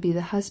bishop should be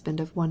the husband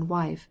of one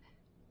wife,"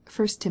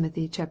 1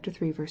 Timothy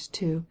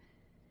 3:2,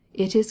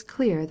 it is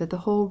clear that the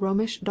whole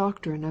Romish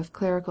doctrine of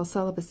clerical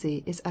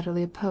celibacy is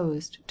utterly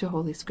opposed to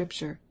Holy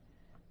Scripture.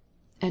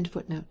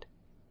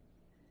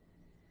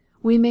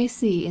 We may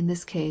see in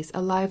this case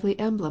a lively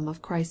emblem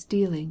of Christ's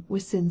dealing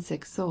with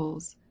sin-sick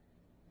souls.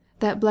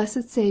 That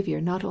blessed Saviour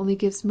not only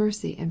gives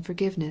mercy and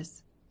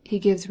forgiveness, He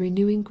gives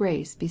renewing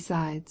grace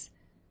besides.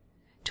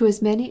 To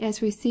as many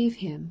as receive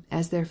Him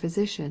as their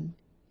Physician,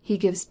 He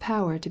gives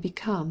power to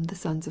become the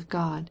sons of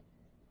God.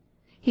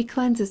 He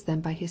cleanses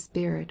them by His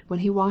Spirit when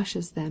He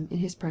washes them in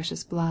His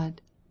precious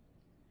blood.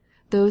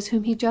 Those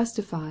whom He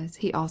justifies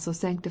He also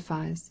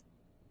sanctifies.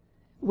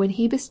 When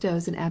He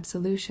bestows an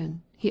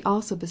absolution, He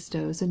also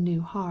bestows a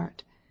new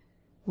heart.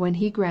 When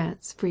He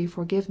grants free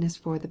forgiveness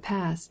for the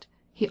past,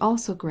 He He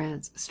also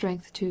grants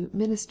strength to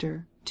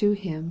minister to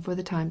him for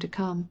the time to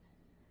come.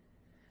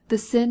 The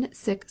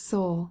sin-sick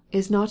soul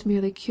is not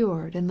merely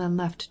cured and then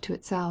left to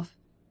itself.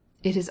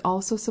 It is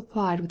also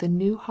supplied with a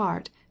new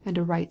heart and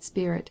a right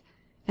spirit,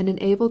 and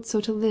enabled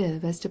so to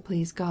live as to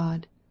please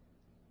God.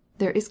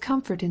 There is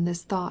comfort in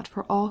this thought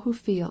for all who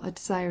feel a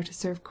desire to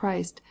serve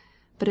Christ,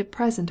 but at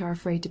present are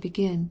afraid to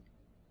begin.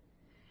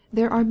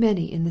 There are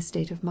many in this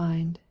state of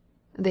mind.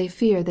 They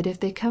fear that if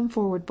they come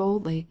forward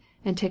boldly,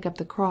 and take up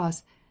the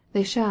cross,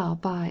 they shall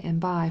by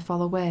and by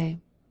fall away.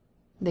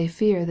 They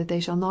fear that they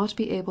shall not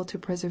be able to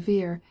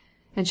persevere,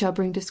 and shall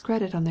bring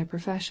discredit on their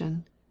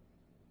profession.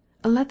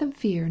 Let them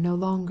fear no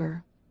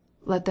longer.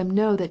 Let them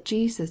know that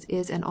Jesus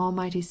is an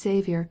almighty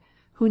Saviour,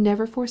 who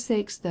never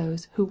forsakes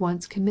those who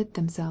once commit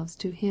themselves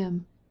to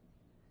Him.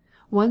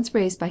 Once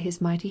raised by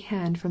His mighty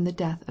hand from the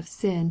death of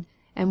sin,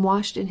 and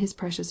washed in His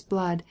precious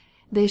blood,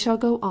 they shall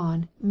go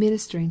on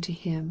ministering to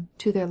Him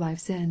to their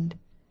life's end.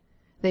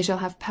 They shall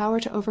have power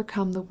to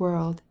overcome the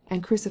world,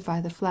 and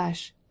crucify the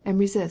flesh, and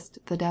resist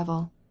the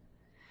devil.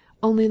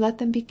 Only let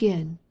them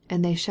begin,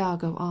 and they shall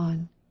go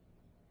on.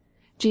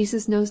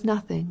 Jesus knows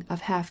nothing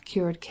of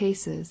half-cured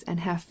cases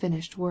and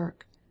half-finished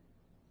work.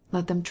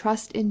 Let them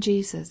trust in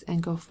Jesus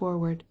and go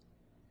forward.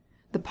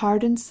 The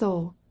pardoned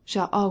soul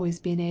shall always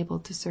be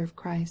enabled to serve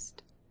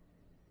Christ.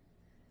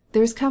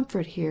 There is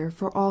comfort here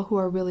for all who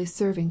are really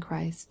serving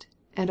Christ,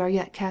 and are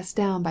yet cast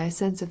down by a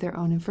sense of their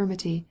own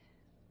infirmity.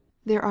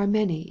 There are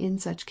many in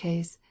such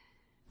case.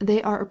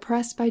 They are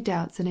oppressed by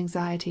doubts and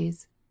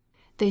anxieties.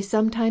 They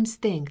sometimes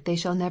think they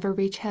shall never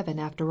reach heaven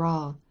after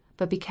all,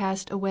 but be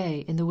cast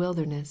away in the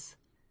wilderness.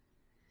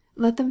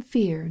 Let them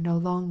fear no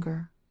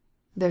longer.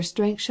 Their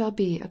strength shall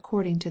be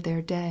according to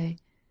their day.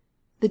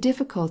 The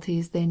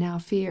difficulties they now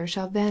fear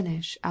shall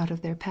vanish out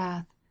of their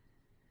path.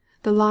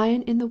 The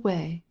lion in the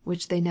way,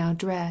 which they now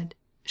dread,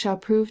 shall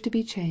prove to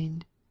be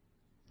chained.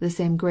 The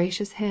same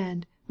gracious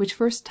hand, which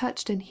first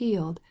touched and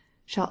healed,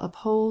 shall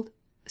uphold,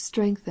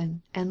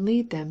 strengthen, and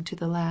lead them to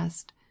the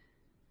last.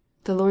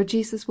 The Lord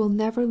Jesus will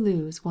never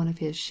lose one of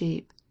His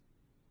sheep.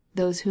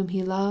 Those whom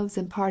He loves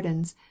and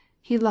pardons,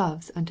 He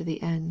loves unto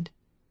the end.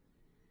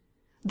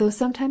 Though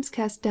sometimes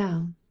cast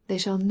down, they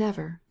shall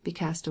never be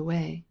cast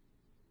away.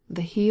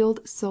 The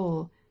healed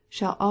soul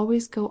shall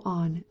always go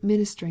on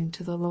ministering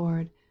to the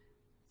Lord.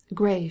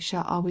 Grace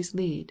shall always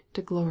lead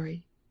to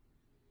glory.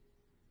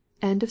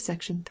 End of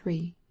section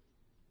 3.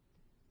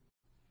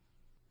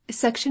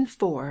 Section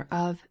 4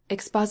 of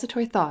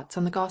Expository Thoughts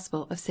on the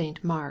Gospel of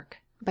St. Mark,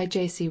 by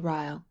J.C.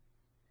 Ryle.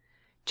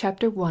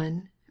 Chapter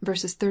 1,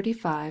 verses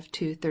 35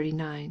 to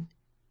 39.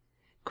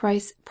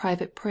 Christ's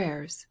private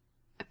prayers.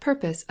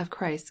 Purpose of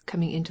Christ's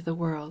coming into the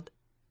world.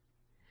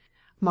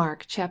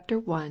 Mark chapter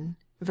 1,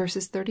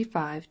 verses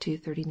 35 to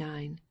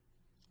 39.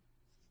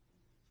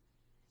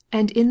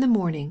 And in the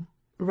morning,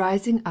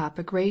 rising up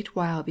a great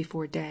while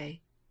before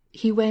day,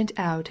 he went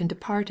out and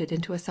departed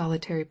into a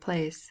solitary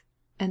place,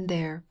 and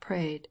there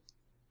prayed.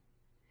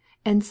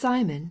 And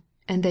Simon,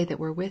 and they that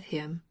were with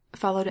him,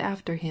 followed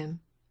after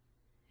him.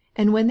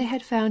 And when they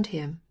had found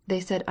him, they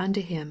said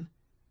unto him,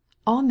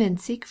 All men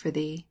seek for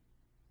thee.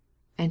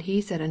 And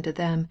he said unto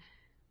them,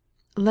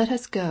 Let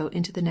us go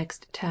into the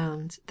next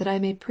towns, that I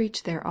may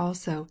preach there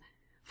also,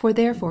 for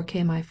therefore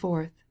came I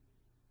forth.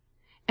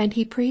 And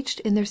he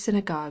preached in their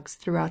synagogues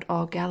throughout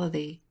all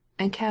Galilee,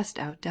 and cast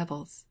out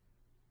devils.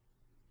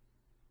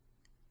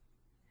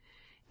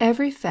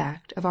 Every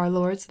fact of our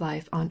Lord's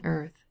life on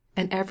earth,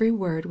 and every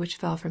word which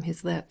fell from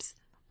His lips,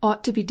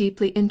 ought to be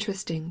deeply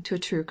interesting to a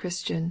true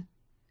Christian.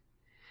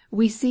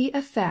 We see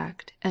a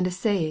fact and a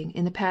saying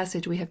in the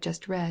passage we have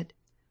just read,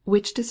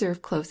 which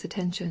deserve close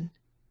attention.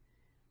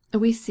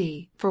 We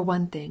see, for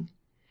one thing,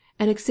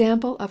 an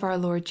example of our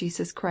Lord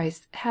Jesus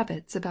Christ's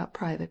habits about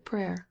private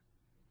prayer.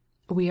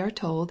 We are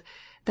told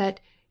that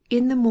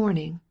in the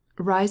morning,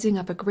 rising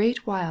up a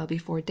great while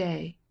before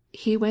day,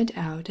 He went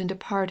out and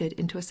departed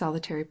into a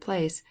solitary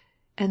place,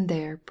 and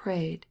there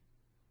prayed.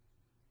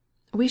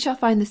 We shall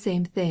find the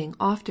same thing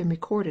often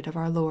recorded of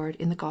our Lord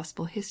in the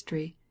Gospel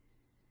history.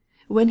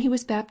 When He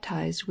was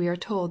baptized, we are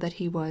told that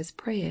He was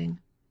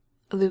praying.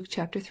 Luke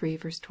chapter 3,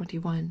 verse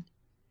 21.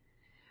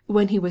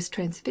 When He was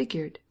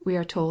transfigured, we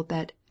are told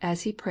that,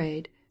 as He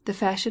prayed, the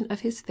fashion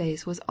of His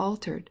face was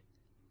altered.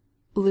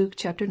 Luke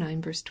chapter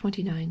 9, verse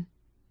 29.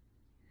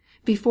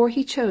 Before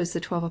He chose the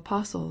 12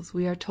 apostles,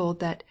 we are told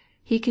that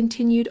He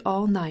continued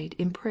all night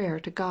in prayer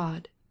to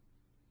God.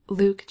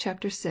 Luke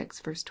chapter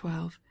 6, verse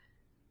 12.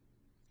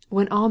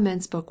 When all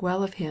men spoke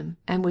well of Him,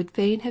 and would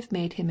fain have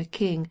made Him a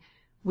king,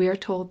 we are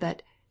told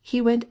that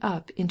He went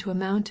up into a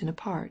mountain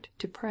apart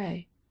to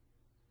pray.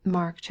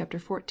 Mark chapter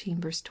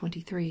 14, verse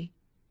 23.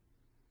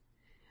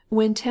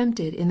 When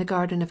tempted in the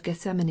garden of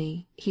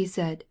Gethsemane, He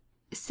said,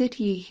 Sit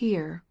ye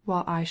here,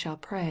 while I shall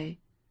pray.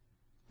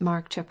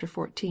 Mark chapter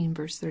 14,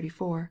 verse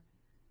 34.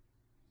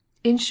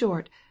 In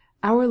short,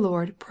 our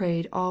Lord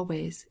prayed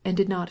always, and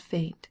did not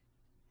faint.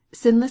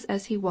 Sinless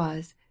as He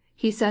was,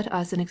 He set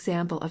us an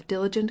example of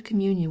diligent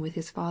communion with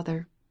His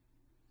Father.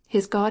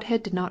 His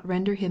Godhead did not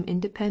render Him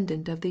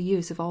independent of the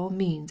use of all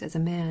means as a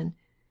man.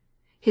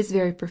 His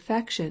very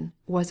perfection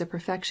was a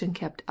perfection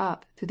kept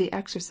up through the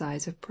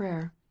exercise of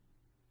prayer.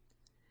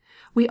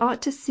 We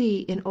ought to see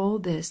in all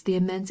this the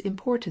immense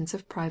importance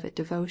of private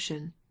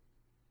devotion.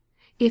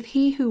 If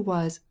He who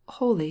was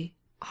holy,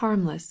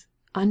 harmless,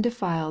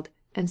 undefiled,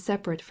 and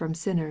separate from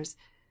sinners,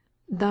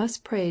 thus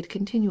prayed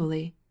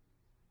continually,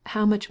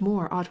 how much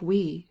more ought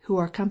we who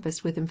are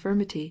compassed with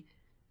infirmity?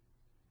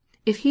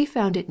 If He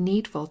found it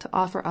needful to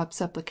offer up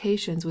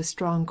supplications with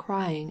strong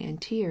crying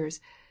and tears,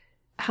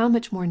 how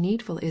much more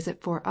needful is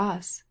it for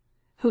us,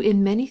 who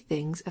in many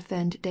things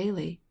offend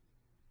daily?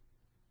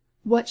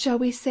 What shall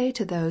we say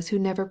to those who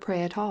never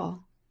pray at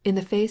all, in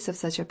the face of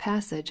such a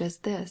passage as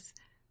this?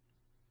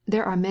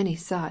 There are many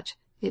such,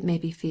 it may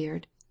be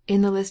feared,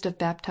 in the list of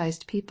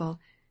baptized people,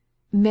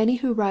 many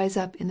who rise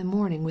up in the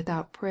morning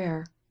without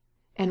prayer,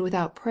 and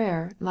without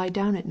prayer lie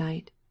down at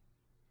night,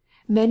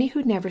 many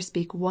who never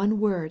speak one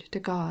word to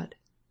God.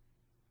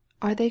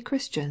 Are they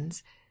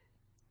Christians?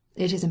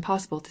 It is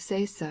impossible to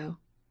say so.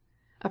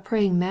 A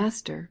praying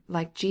Master,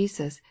 like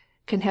Jesus,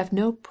 can have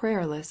no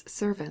prayerless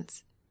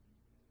servants.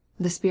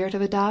 The Spirit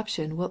of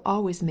adoption will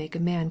always make a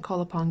man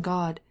call upon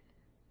God.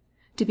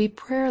 To be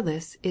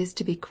prayerless is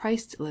to be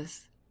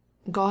Christless,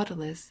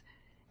 Godless,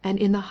 and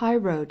in the high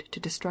road to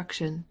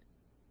destruction.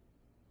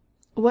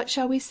 What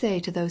shall we say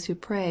to those who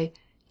pray,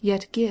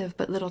 yet give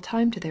but little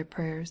time to their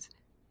prayers?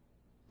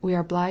 We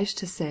are obliged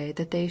to say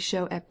that they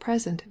show at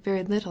present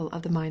very little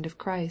of the mind of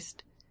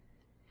Christ.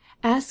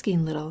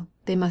 Asking little,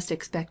 they must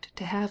expect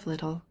to have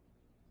little.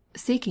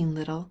 Seeking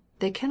little,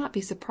 they cannot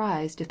be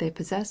surprised if they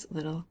possess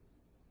little.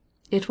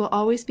 It will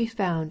always be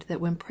found that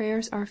when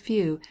prayers are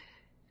few,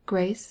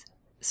 grace,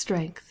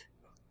 strength,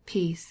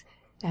 peace,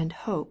 and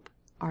hope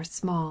are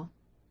small.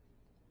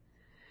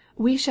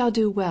 We shall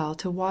do well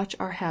to watch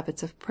our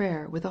habits of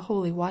prayer with a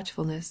holy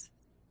watchfulness.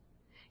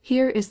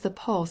 Here is the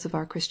pulse of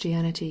our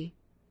Christianity.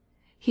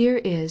 Here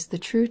is the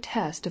true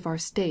test of our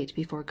state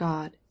before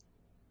God.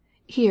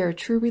 Here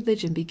true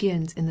religion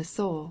begins in the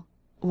soul,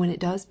 when it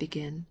does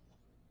begin.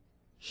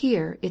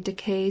 Here it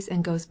decays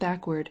and goes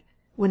backward,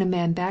 when a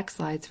man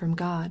backslides from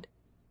God.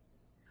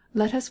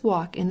 Let us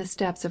walk in the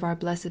steps of our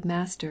blessed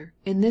Master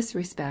in this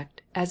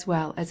respect as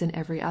well as in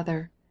every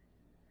other.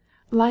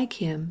 Like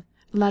Him,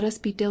 let us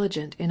be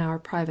diligent in our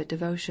private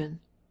devotion.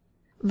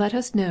 Let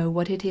us know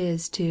what it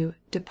is to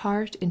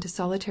depart into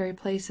solitary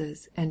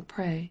places and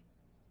pray.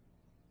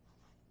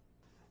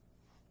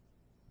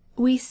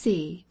 We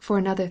see, for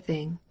another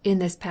thing, in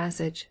this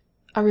passage,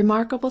 a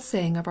remarkable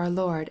saying of our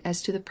Lord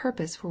as to the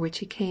purpose for which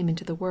He came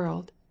into the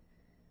world.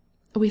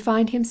 We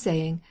find Him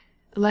saying,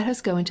 "Let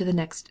us go into the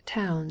next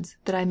towns,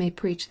 that I may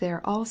preach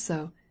there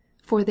also,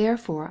 for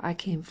therefore I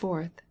came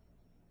forth."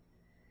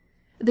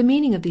 The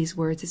meaning of these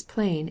words is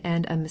plain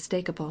and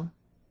unmistakable.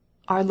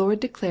 Our Lord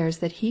declares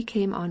that He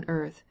came on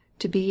earth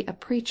to be a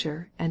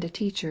preacher and a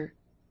teacher.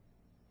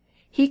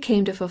 He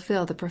came to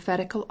fulfill the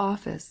prophetical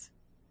office,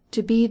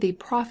 to be the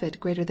prophet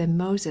greater than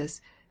Moses,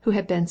 who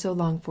had been so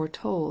long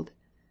foretold.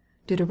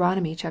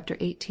 Deuteronomy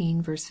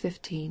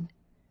 18:15.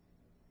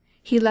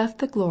 He left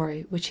the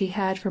glory which He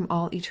had from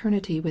all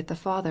eternity with the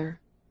Father,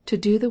 to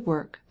do the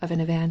work of an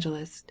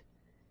evangelist.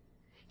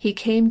 He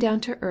came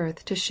down to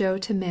earth to show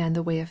to man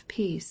the way of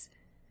peace,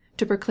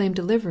 to proclaim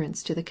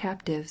deliverance to the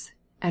captives,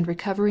 and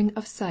recovering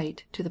of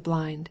sight to the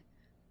blind.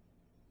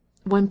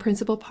 One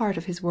principal part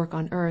of His work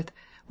on earth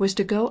was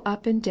to go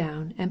up and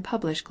down and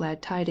publish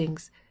glad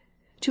tidings,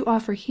 to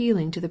offer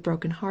healing to the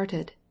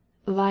broken-hearted,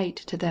 light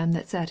to them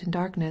that sat in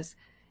darkness,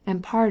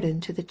 and pardon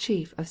to the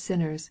chief of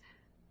sinners.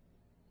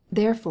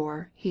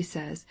 Therefore, He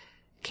says,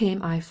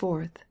 came I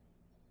forth.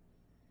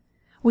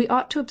 We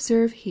ought to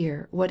observe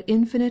here what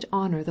infinite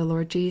honor the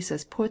Lord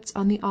Jesus puts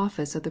on the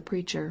office of the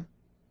preacher.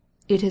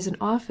 It is an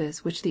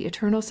office which the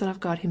eternal Son of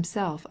God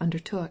Himself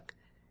undertook.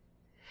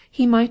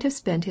 He might have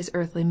spent His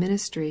earthly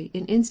ministry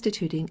in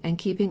instituting and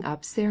keeping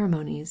up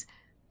ceremonies,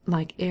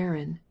 like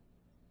Aaron.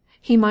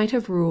 He might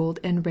have ruled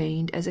and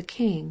reigned as a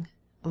king,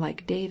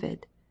 like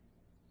David.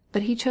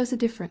 But He chose a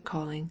different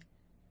calling.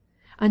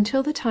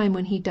 Until the time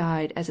when He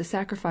died as a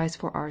sacrifice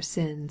for our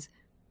sins,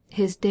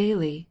 His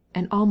daily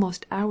and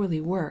almost hourly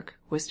work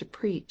was to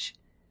preach.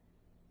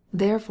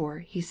 Therefore,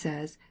 He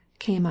says,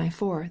 came I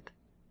forth.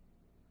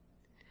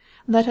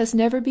 Let us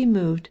never be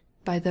moved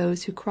by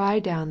those who cry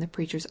down the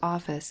preacher's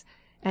office,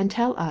 and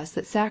tell us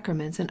that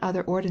sacraments and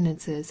other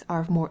ordinances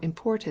are of more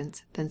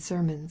importance than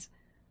sermons.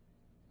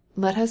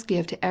 Let us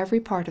give to every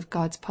part of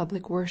God's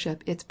public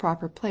worship its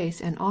proper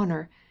place and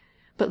honor,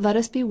 but let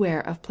us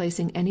beware of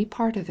placing any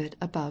part of it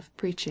above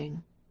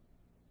preaching.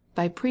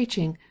 By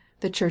preaching,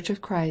 the Church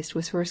of Christ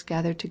was first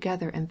gathered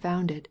together and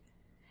founded,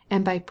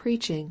 and by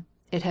preaching,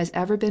 it has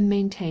ever been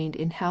maintained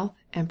in health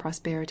and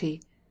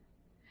prosperity.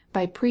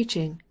 By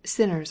preaching,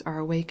 sinners are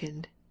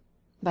awakened.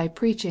 By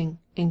preaching,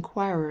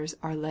 inquirers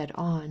are led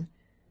on.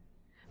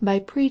 By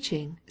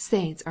preaching,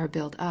 saints are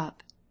built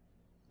up.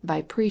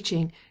 By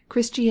preaching,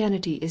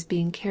 Christianity is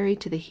being carried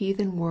to the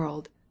heathen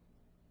world.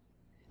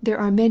 There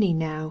are many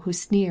now who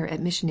sneer at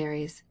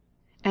missionaries,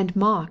 and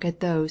mock at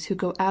those who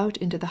go out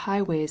into the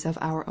highways of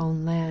our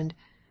own land,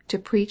 to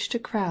preach to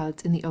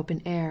crowds in the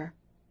open air.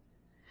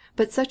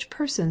 But such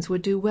persons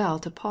would do well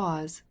to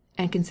pause,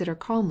 and consider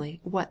calmly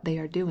what they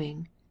are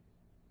doing.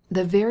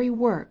 The very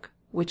work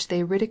which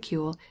they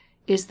ridicule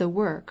is the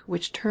work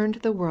which turned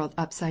the world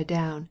upside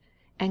down,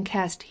 and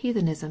cast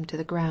heathenism to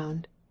the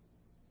ground.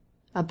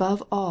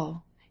 Above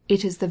all,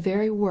 it is the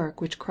very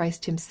work which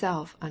Christ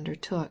Himself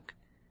undertook.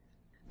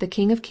 The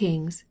King of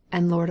kings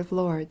and Lord of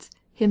lords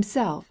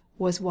Himself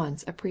was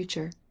once a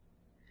preacher.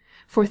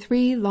 For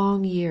 3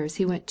 long years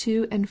He went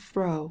to and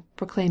fro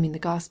proclaiming the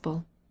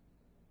Gospel.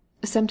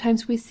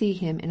 Sometimes we see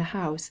Him in a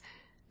house,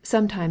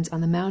 sometimes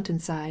on the mountain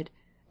side,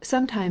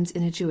 sometimes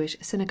in a Jewish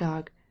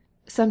synagogue,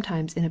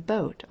 sometimes in a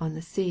boat on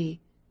the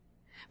sea.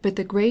 But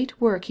the great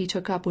work He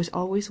took up was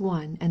always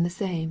one and the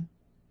same.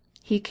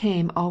 He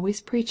came always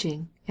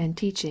preaching and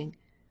teaching.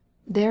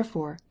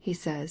 Therefore, He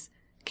says,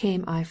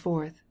 came I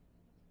forth.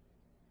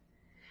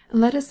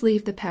 Let us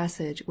leave the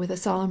passage with a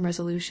solemn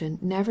resolution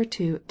never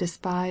to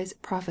despise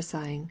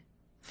prophesying.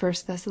 1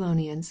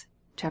 Thessalonians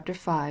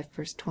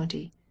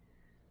 5:20.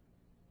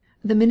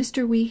 The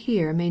minister we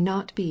hear may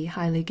not be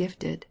highly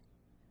gifted.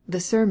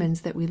 The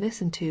sermons that we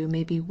listen to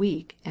may be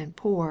weak and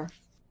poor.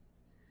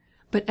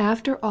 But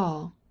after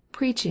all,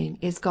 preaching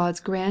is God's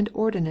grand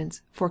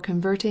ordinance for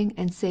converting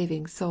and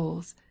saving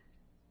souls.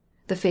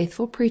 The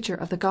faithful preacher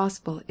of the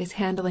Gospel is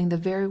handling the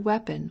very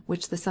weapon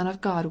which the Son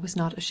of God was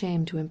not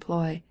ashamed to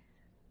employ.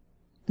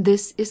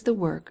 This is the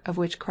work of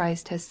which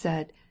Christ has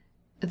said,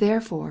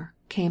 "Therefore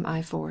came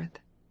I forth."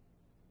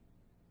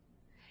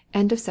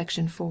 End of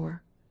section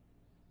 4.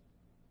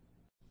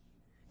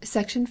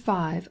 Section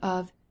 5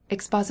 of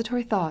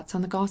Expository Thoughts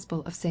on the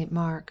Gospel of St.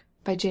 Mark,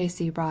 by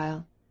J.C.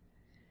 Ryle.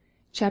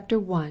 Chapter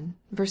 1,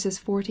 verses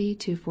 40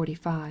 to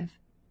 45.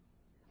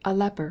 A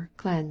leper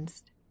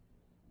cleansed.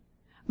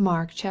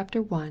 Mark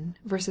chapter 1,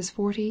 verses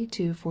 40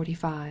 to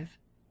 45.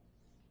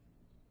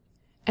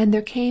 And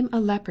there came a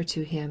leper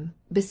to him,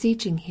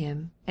 beseeching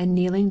him, and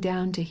kneeling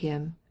down to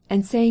him,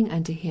 and saying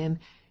unto him,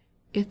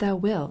 If thou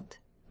wilt,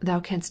 thou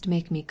canst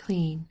make me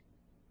clean.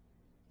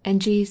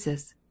 And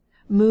Jesus,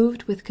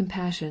 moved with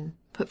compassion,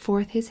 put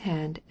forth his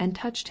hand, and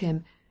touched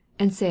him,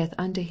 and saith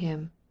unto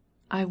him,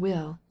 I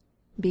will,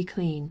 be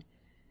clean.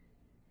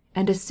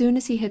 And as soon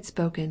as he had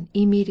spoken,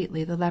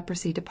 immediately the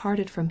leprosy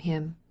departed from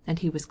him, and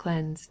he was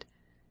cleansed.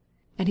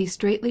 And he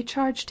straitly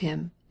charged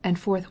him, and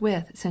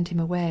forthwith sent him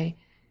away.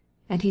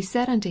 And he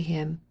said unto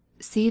him,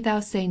 See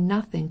thou say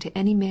nothing to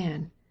any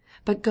man,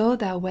 but go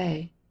thy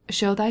way,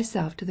 show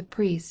thyself to the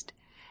priest,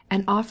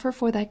 and offer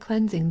for thy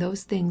cleansing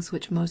those things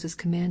which Moses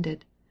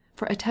commanded,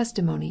 for a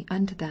testimony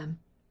unto them.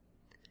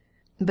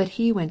 But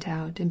he went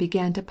out and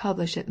began to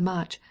publish it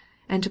much,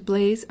 and to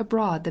blaze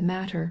abroad the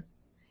matter,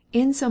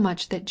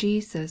 insomuch that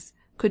Jesus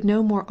could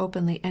no more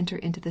openly enter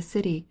into the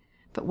city,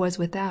 but was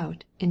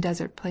without in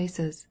desert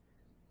places.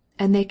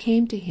 And they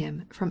came to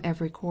him from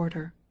every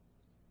quarter.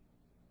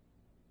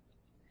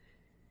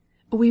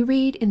 We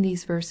read in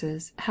these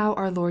verses how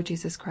our Lord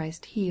Jesus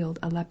Christ healed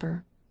a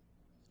leper.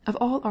 Of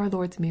all our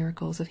Lord's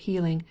miracles of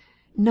healing,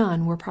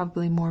 none were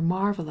probably more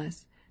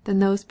marvelous than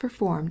those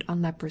performed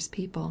on leprous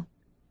people.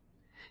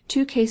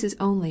 2 cases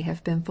only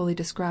have been fully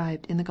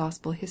described in the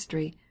Gospel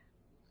history.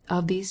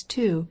 Of these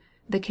 2,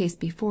 the case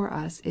before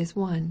us is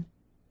one.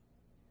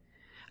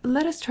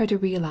 Let us try to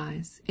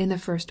realize, in the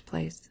first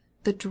place,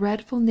 the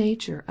dreadful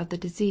nature of the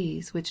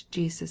disease which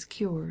Jesus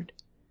cured.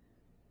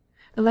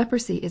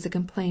 Leprosy is a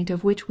complaint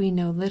of which we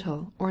know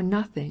little or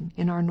nothing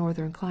in our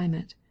northern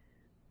climate.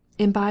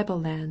 In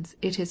Bible lands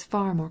it is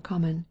far more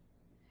common.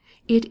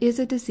 It is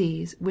a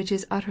disease which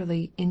is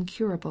utterly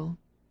incurable.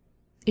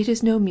 It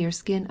is no mere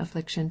skin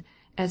affliction,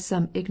 as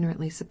some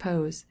ignorantly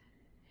suppose.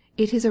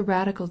 It is a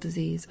radical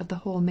disease of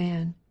the whole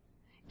man.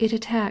 It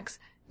attacks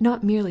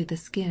not merely the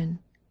skin,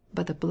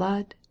 but the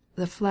blood,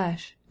 the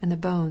flesh, and the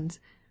bones,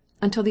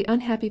 until the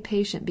unhappy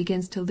patient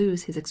begins to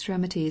lose his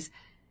extremities,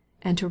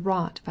 and to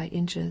rot by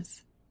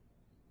inches.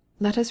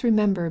 Let us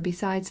remember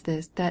besides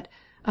this that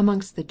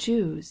amongst the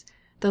Jews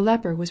the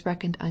leper was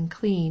reckoned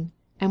unclean,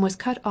 and was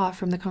cut off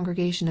from the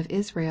congregation of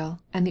Israel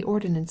and the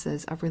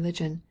ordinances of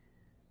religion.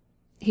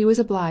 He was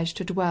obliged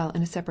to dwell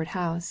in a separate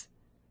house.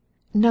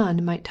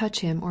 None might touch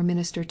him or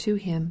minister to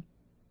him.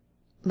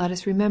 Let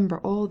us remember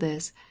all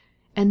this,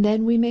 and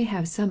then we may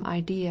have some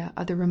idea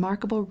of the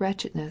remarkable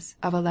wretchedness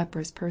of a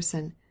leprous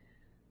person.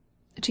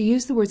 To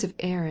use the words of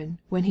Aaron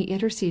when he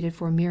interceded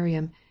for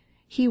Miriam,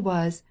 he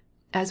was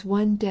as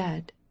one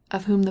dead,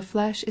 of whom the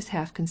flesh is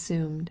half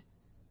consumed.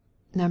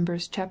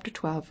 Numbers chapter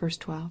 12, verse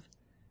 12.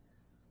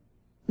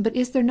 But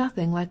is there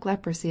nothing like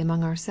leprosy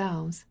among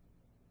ourselves?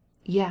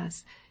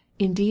 Yes,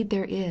 indeed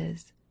there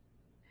is.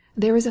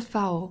 There is a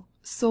foul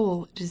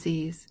soul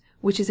disease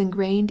which is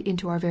ingrained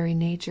into our very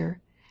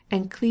nature,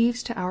 and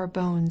cleaves to our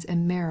bones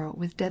and marrow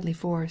with deadly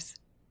force.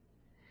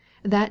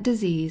 That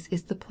disease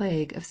is the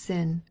plague of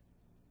sin.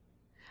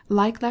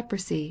 Like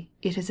leprosy,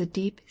 it is a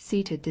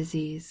deep-seated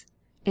disease,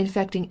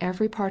 infecting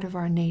every part of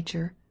our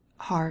nature,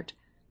 heart,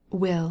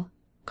 will,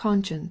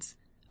 conscience,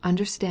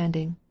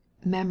 understanding,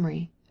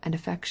 memory, and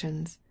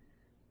affections.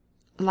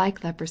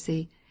 Like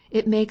leprosy,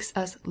 it makes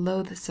us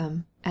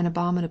loathsome, and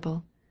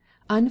abominable,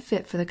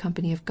 unfit for the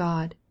company of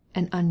God,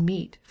 and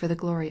unmeet for the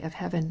glory of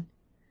heaven.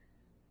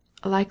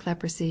 Like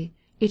leprosy,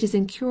 it is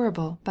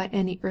incurable by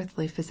any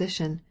earthly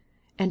physician,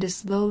 and is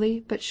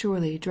slowly but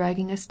surely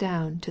dragging us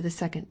down to the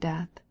second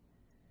death.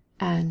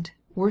 And,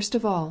 worst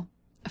of all,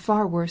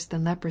 far worse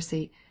than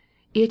leprosy,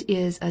 it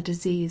is a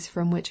disease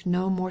from which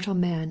no mortal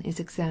man is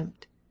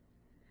exempt.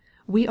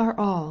 We are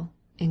all,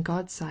 in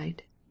God's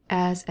sight,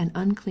 as an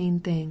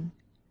unclean thing.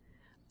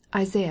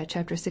 Isaiah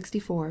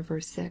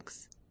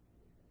 64:6.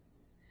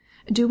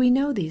 Do we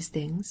know these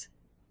things?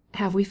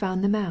 Have we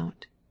found them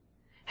out?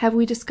 Have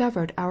we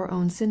discovered our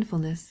own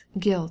sinfulness,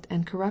 guilt,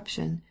 and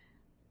corruption?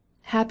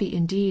 Happy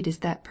indeed is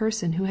that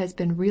person who has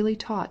been really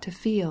taught to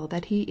feel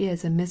that he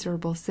is a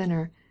miserable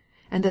sinner,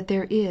 and that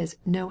there is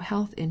no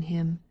health in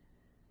him.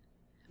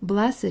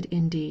 Blessed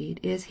indeed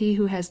is he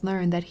who has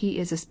learned that he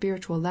is a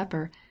spiritual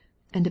leper,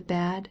 and a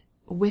bad,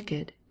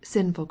 wicked,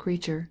 sinful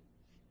creature.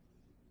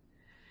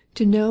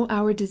 To know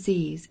our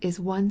disease is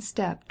one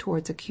step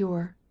towards a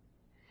cure.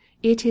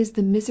 It is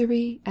the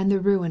misery and the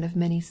ruin of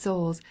many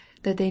souls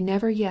that they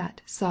never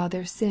yet saw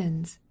their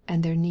sins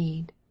and their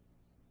need.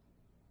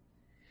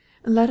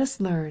 Let us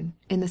learn,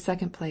 in the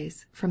second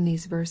place, from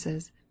these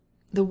verses,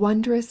 the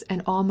wondrous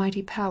and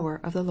almighty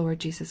power of the Lord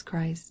Jesus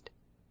Christ.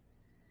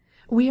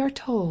 We are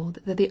told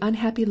that the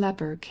unhappy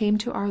leper came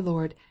to our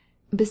Lord,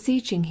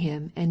 beseeching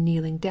him and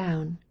kneeling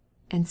down,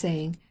 and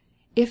saying,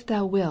 "If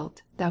thou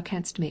wilt, thou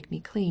canst make me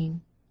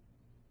clean."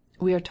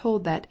 We are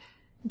told that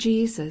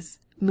Jesus,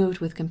 moved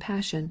with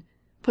compassion,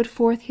 put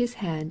forth his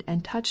hand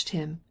and touched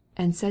him,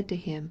 and said to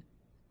him,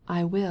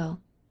 "I will,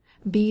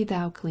 be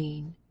thou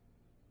clean."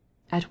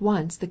 At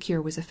once the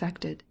cure was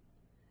effected.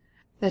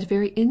 That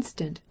very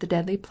instant the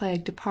deadly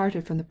plague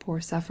departed from the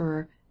poor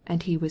sufferer,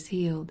 and he was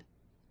healed.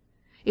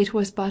 It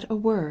was but a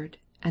word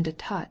and a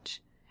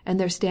touch, and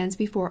there stands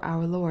before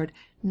our Lord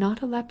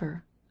not a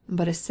leper,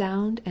 but a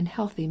sound and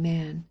healthy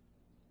man.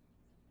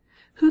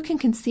 Who can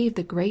conceive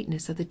the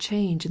greatness of the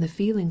change in the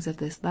feelings of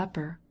this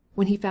leper,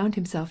 when he found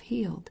himself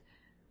healed?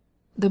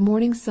 The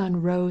morning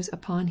sun rose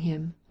upon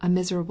him, a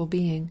miserable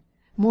being,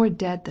 more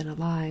dead than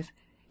alive,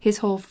 his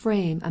whole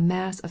frame a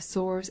mass of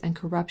sores and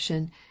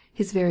corruption,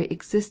 his very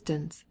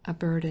existence a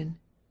burden.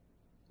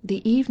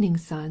 The evening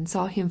sun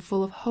saw him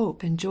full of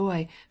hope and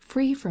joy,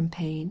 free from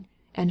pain,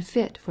 and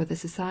fit for the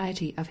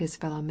society of his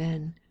fellow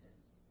men.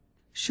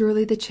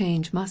 Surely the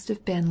change must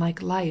have been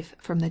like life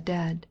from the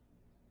dead.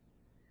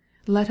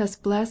 Let us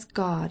bless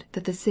God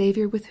that the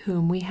Saviour with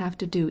whom we have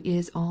to do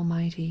is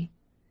almighty.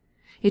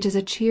 It is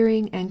a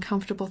cheering and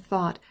comfortable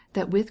thought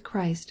that with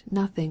Christ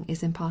nothing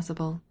is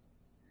impossible.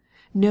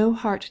 No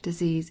heart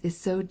disease is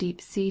so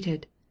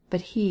deep-seated,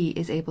 but He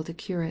is able to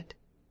cure it.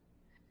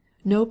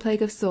 No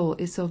plague of soul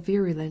is so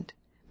virulent,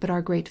 but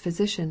our great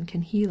Physician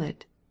can heal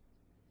it.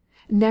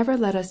 Never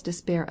let us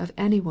despair of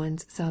any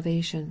one's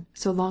salvation,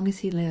 so long as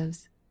he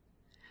lives.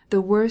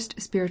 The worst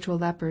spiritual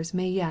lepers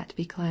may yet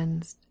be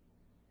cleansed.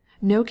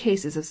 No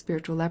cases of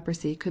spiritual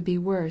leprosy could be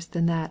worse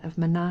than that of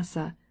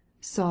Manasseh,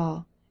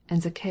 Saul,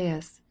 and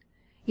Zacchaeus,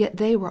 yet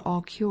they were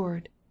all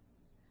cured.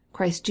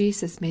 Christ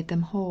Jesus made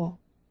them whole.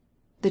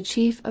 The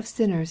chief of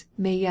sinners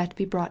may yet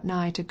be brought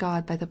nigh to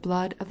God by the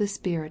blood of the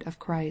Spirit of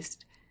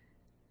Christ.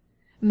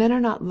 Men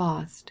are not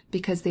lost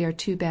because they are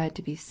too bad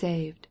to be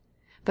saved,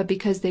 but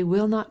because they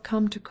will not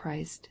come to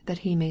Christ that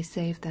He may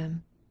save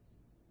them.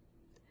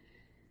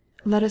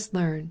 Let us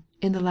learn,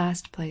 in the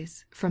last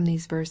place, from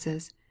these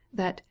verses,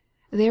 that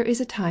there is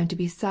a time to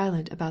be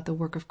silent about the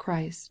work of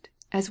Christ,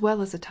 as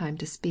well as a time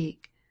to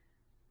speak.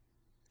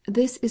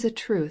 This is a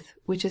truth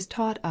which is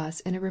taught us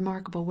in a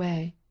remarkable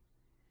way.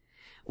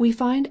 We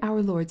find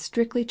our Lord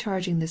strictly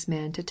charging this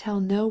man to tell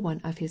no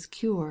one of his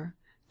cure,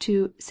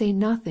 to "say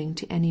nothing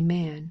to any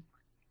man."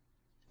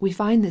 We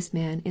find this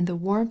man in the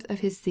warmth of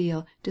his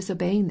zeal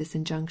disobeying this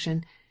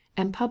injunction,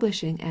 and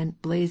publishing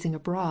and "blazing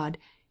abroad"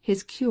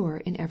 his cure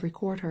in every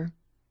quarter.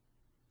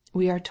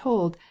 We are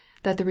told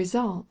that the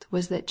result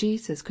was that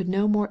Jesus could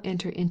no more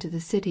enter into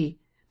the city,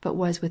 but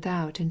was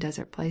without in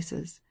desert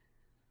places.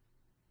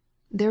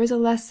 There is a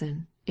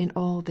lesson in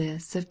all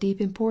this of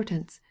deep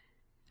importance,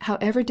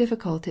 however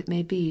difficult it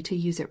may be to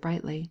use it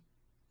rightly.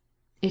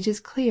 It is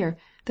clear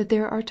that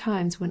there are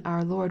times when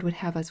our Lord would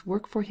have us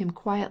work for Him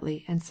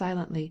quietly and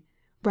silently,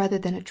 rather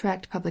than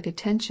attract public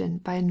attention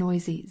by a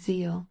noisy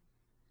zeal.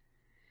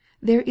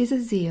 There is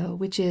a zeal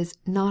which is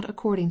 "not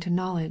according to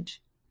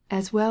knowledge,"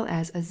 as well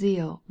as a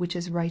zeal which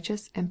is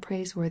righteous and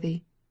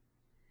praiseworthy.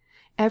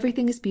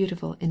 Everything is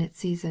beautiful in its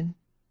season.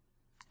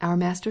 Our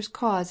Master's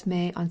cause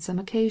may on some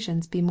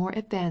occasions be more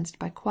advanced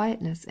by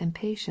quietness and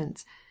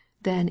patience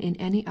than in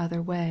any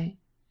other way.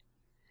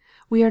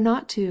 We are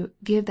not to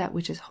 "give that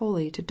which is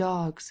holy to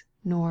dogs,"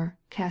 nor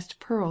 "cast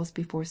pearls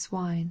before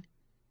swine."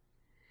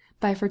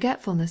 By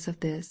forgetfulness of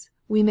this,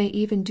 we may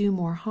even do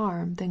more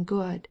harm than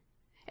good,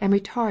 and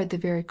retard the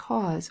very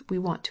cause we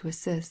want to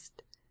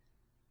assist.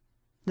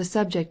 The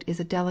subject is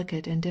a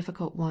delicate and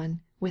difficult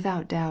one,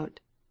 without doubt.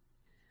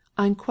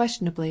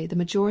 Unquestionably the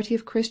majority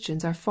of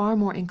Christians are far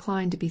more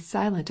inclined to be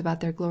silent about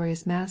their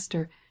glorious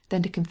Master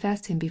than to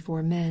confess Him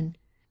before men,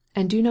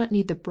 and do not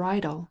need the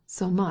bridle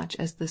so much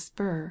as the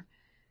spur.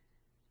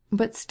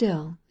 But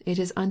still it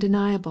is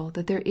undeniable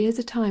that there is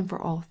a time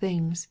for all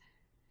things,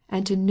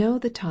 and to know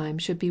the time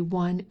should be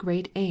one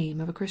great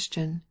aim of a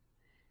Christian.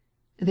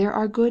 There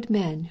are good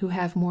men who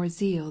have more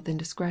zeal than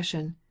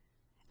discretion,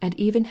 and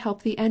even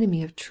help the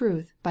enemy of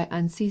truth by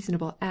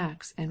unseasonable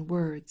acts and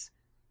words.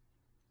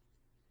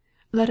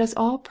 Let us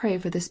all pray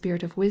for the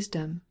spirit of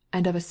wisdom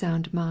and of a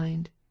sound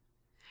mind.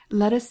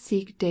 Let us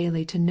seek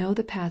daily to know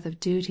the path of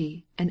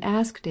duty, and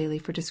ask daily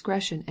for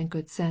discretion and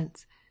good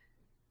sense.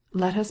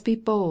 Let us be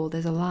bold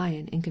as a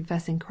lion in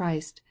confessing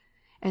Christ,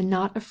 and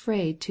not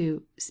afraid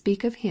to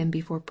 "speak of Him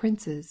before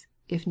princes,"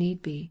 if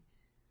need be.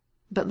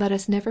 But let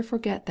us never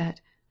forget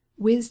that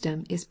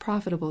 "wisdom is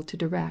profitable to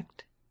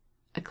direct."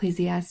 (Eccles.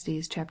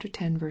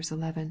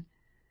 10:11).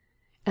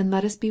 And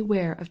let us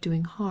beware of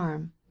doing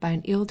harm by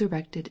an ill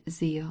directed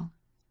zeal.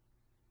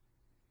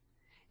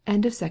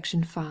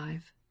 Section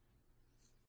 6.